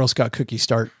cookies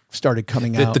started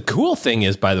coming out. The cool thing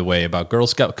is, by the way, about Girl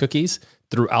Scout cookies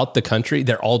throughout the country,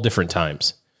 they're all different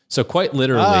times. So quite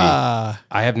literally, I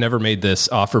have never made this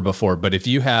offer before, but if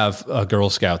you have a Girl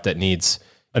Scout that needs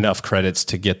enough credits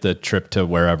to get the trip to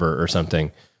wherever or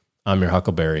something, I'm your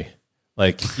Huckleberry.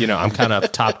 Like, I'm kind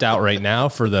of topped out right now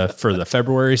for the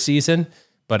February season,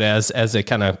 but as they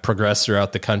kind of progress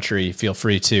throughout the country, feel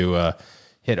free to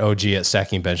hit OG at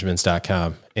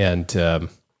stackingbenjamins.com and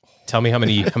tell me how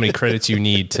many credits you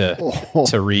need to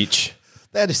reach.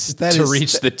 Reach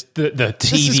the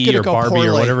TV or Barbie poorly.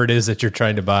 Or whatever it is that you're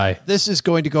trying to buy. This is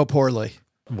going to go poorly.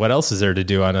 What else is there to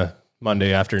do on a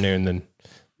Monday afternoon than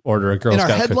order a Girl Scout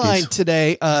cookies? In our headline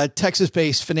today,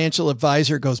 Texas-based financial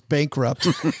advisor goes bankrupt.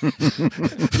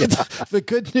 The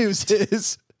good news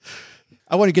is,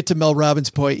 I want to get to Mel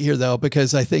Robbins' point here, though,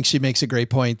 because I think she makes a great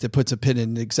point that puts a pin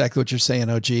in exactly what you're saying,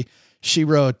 OG. She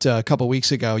wrote a couple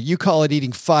weeks ago, you call it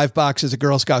eating 5 boxes of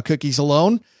Girl Scout cookies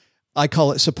alone. I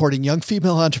call it supporting young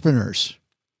female entrepreneurs.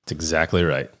 That's exactly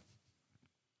right.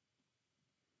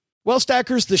 Well,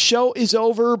 Stackers, the show is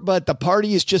over, but the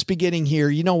party is just beginning here.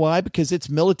 You know why? Because it's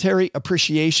Military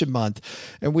Appreciation Month,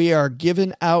 and we are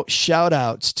giving out shout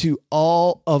outs to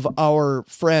all of our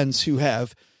friends who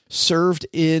have served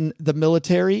in the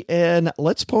military. And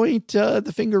let's point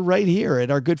the finger right here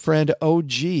at our good friend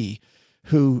OG,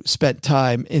 who spent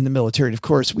time in the military. And of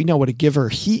course, we know what a giver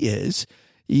he is,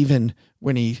 even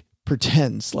when he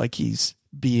pretends like he's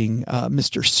being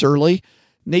Mr. Surly.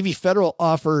 Navy Federal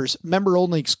offers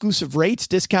member-only exclusive rates,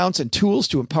 discounts, and tools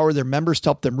to empower their members to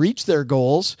help them reach their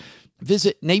goals.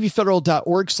 Visit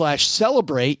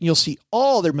NavyFederal.org/celebrate, and you'll see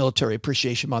all their Military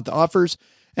Appreciation Month offers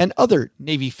and other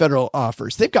Navy Federal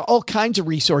offers. They've got all kinds of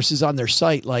resources on their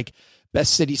site, like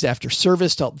best cities after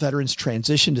service to help veterans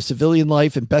transition to civilian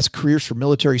life and best careers for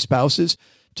military spouses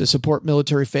to support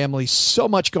military families. So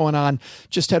much going on.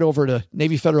 Just head over to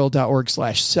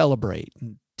NavyFederal.org/celebrate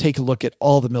and take a look at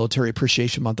all the Military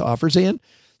Appreciation Month offers and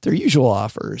their usual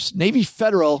offers. Navy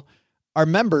Federal, our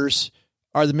members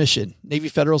are the mission. Navy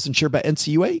Federal is insured by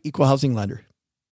NCUA, Equal Housing Lender.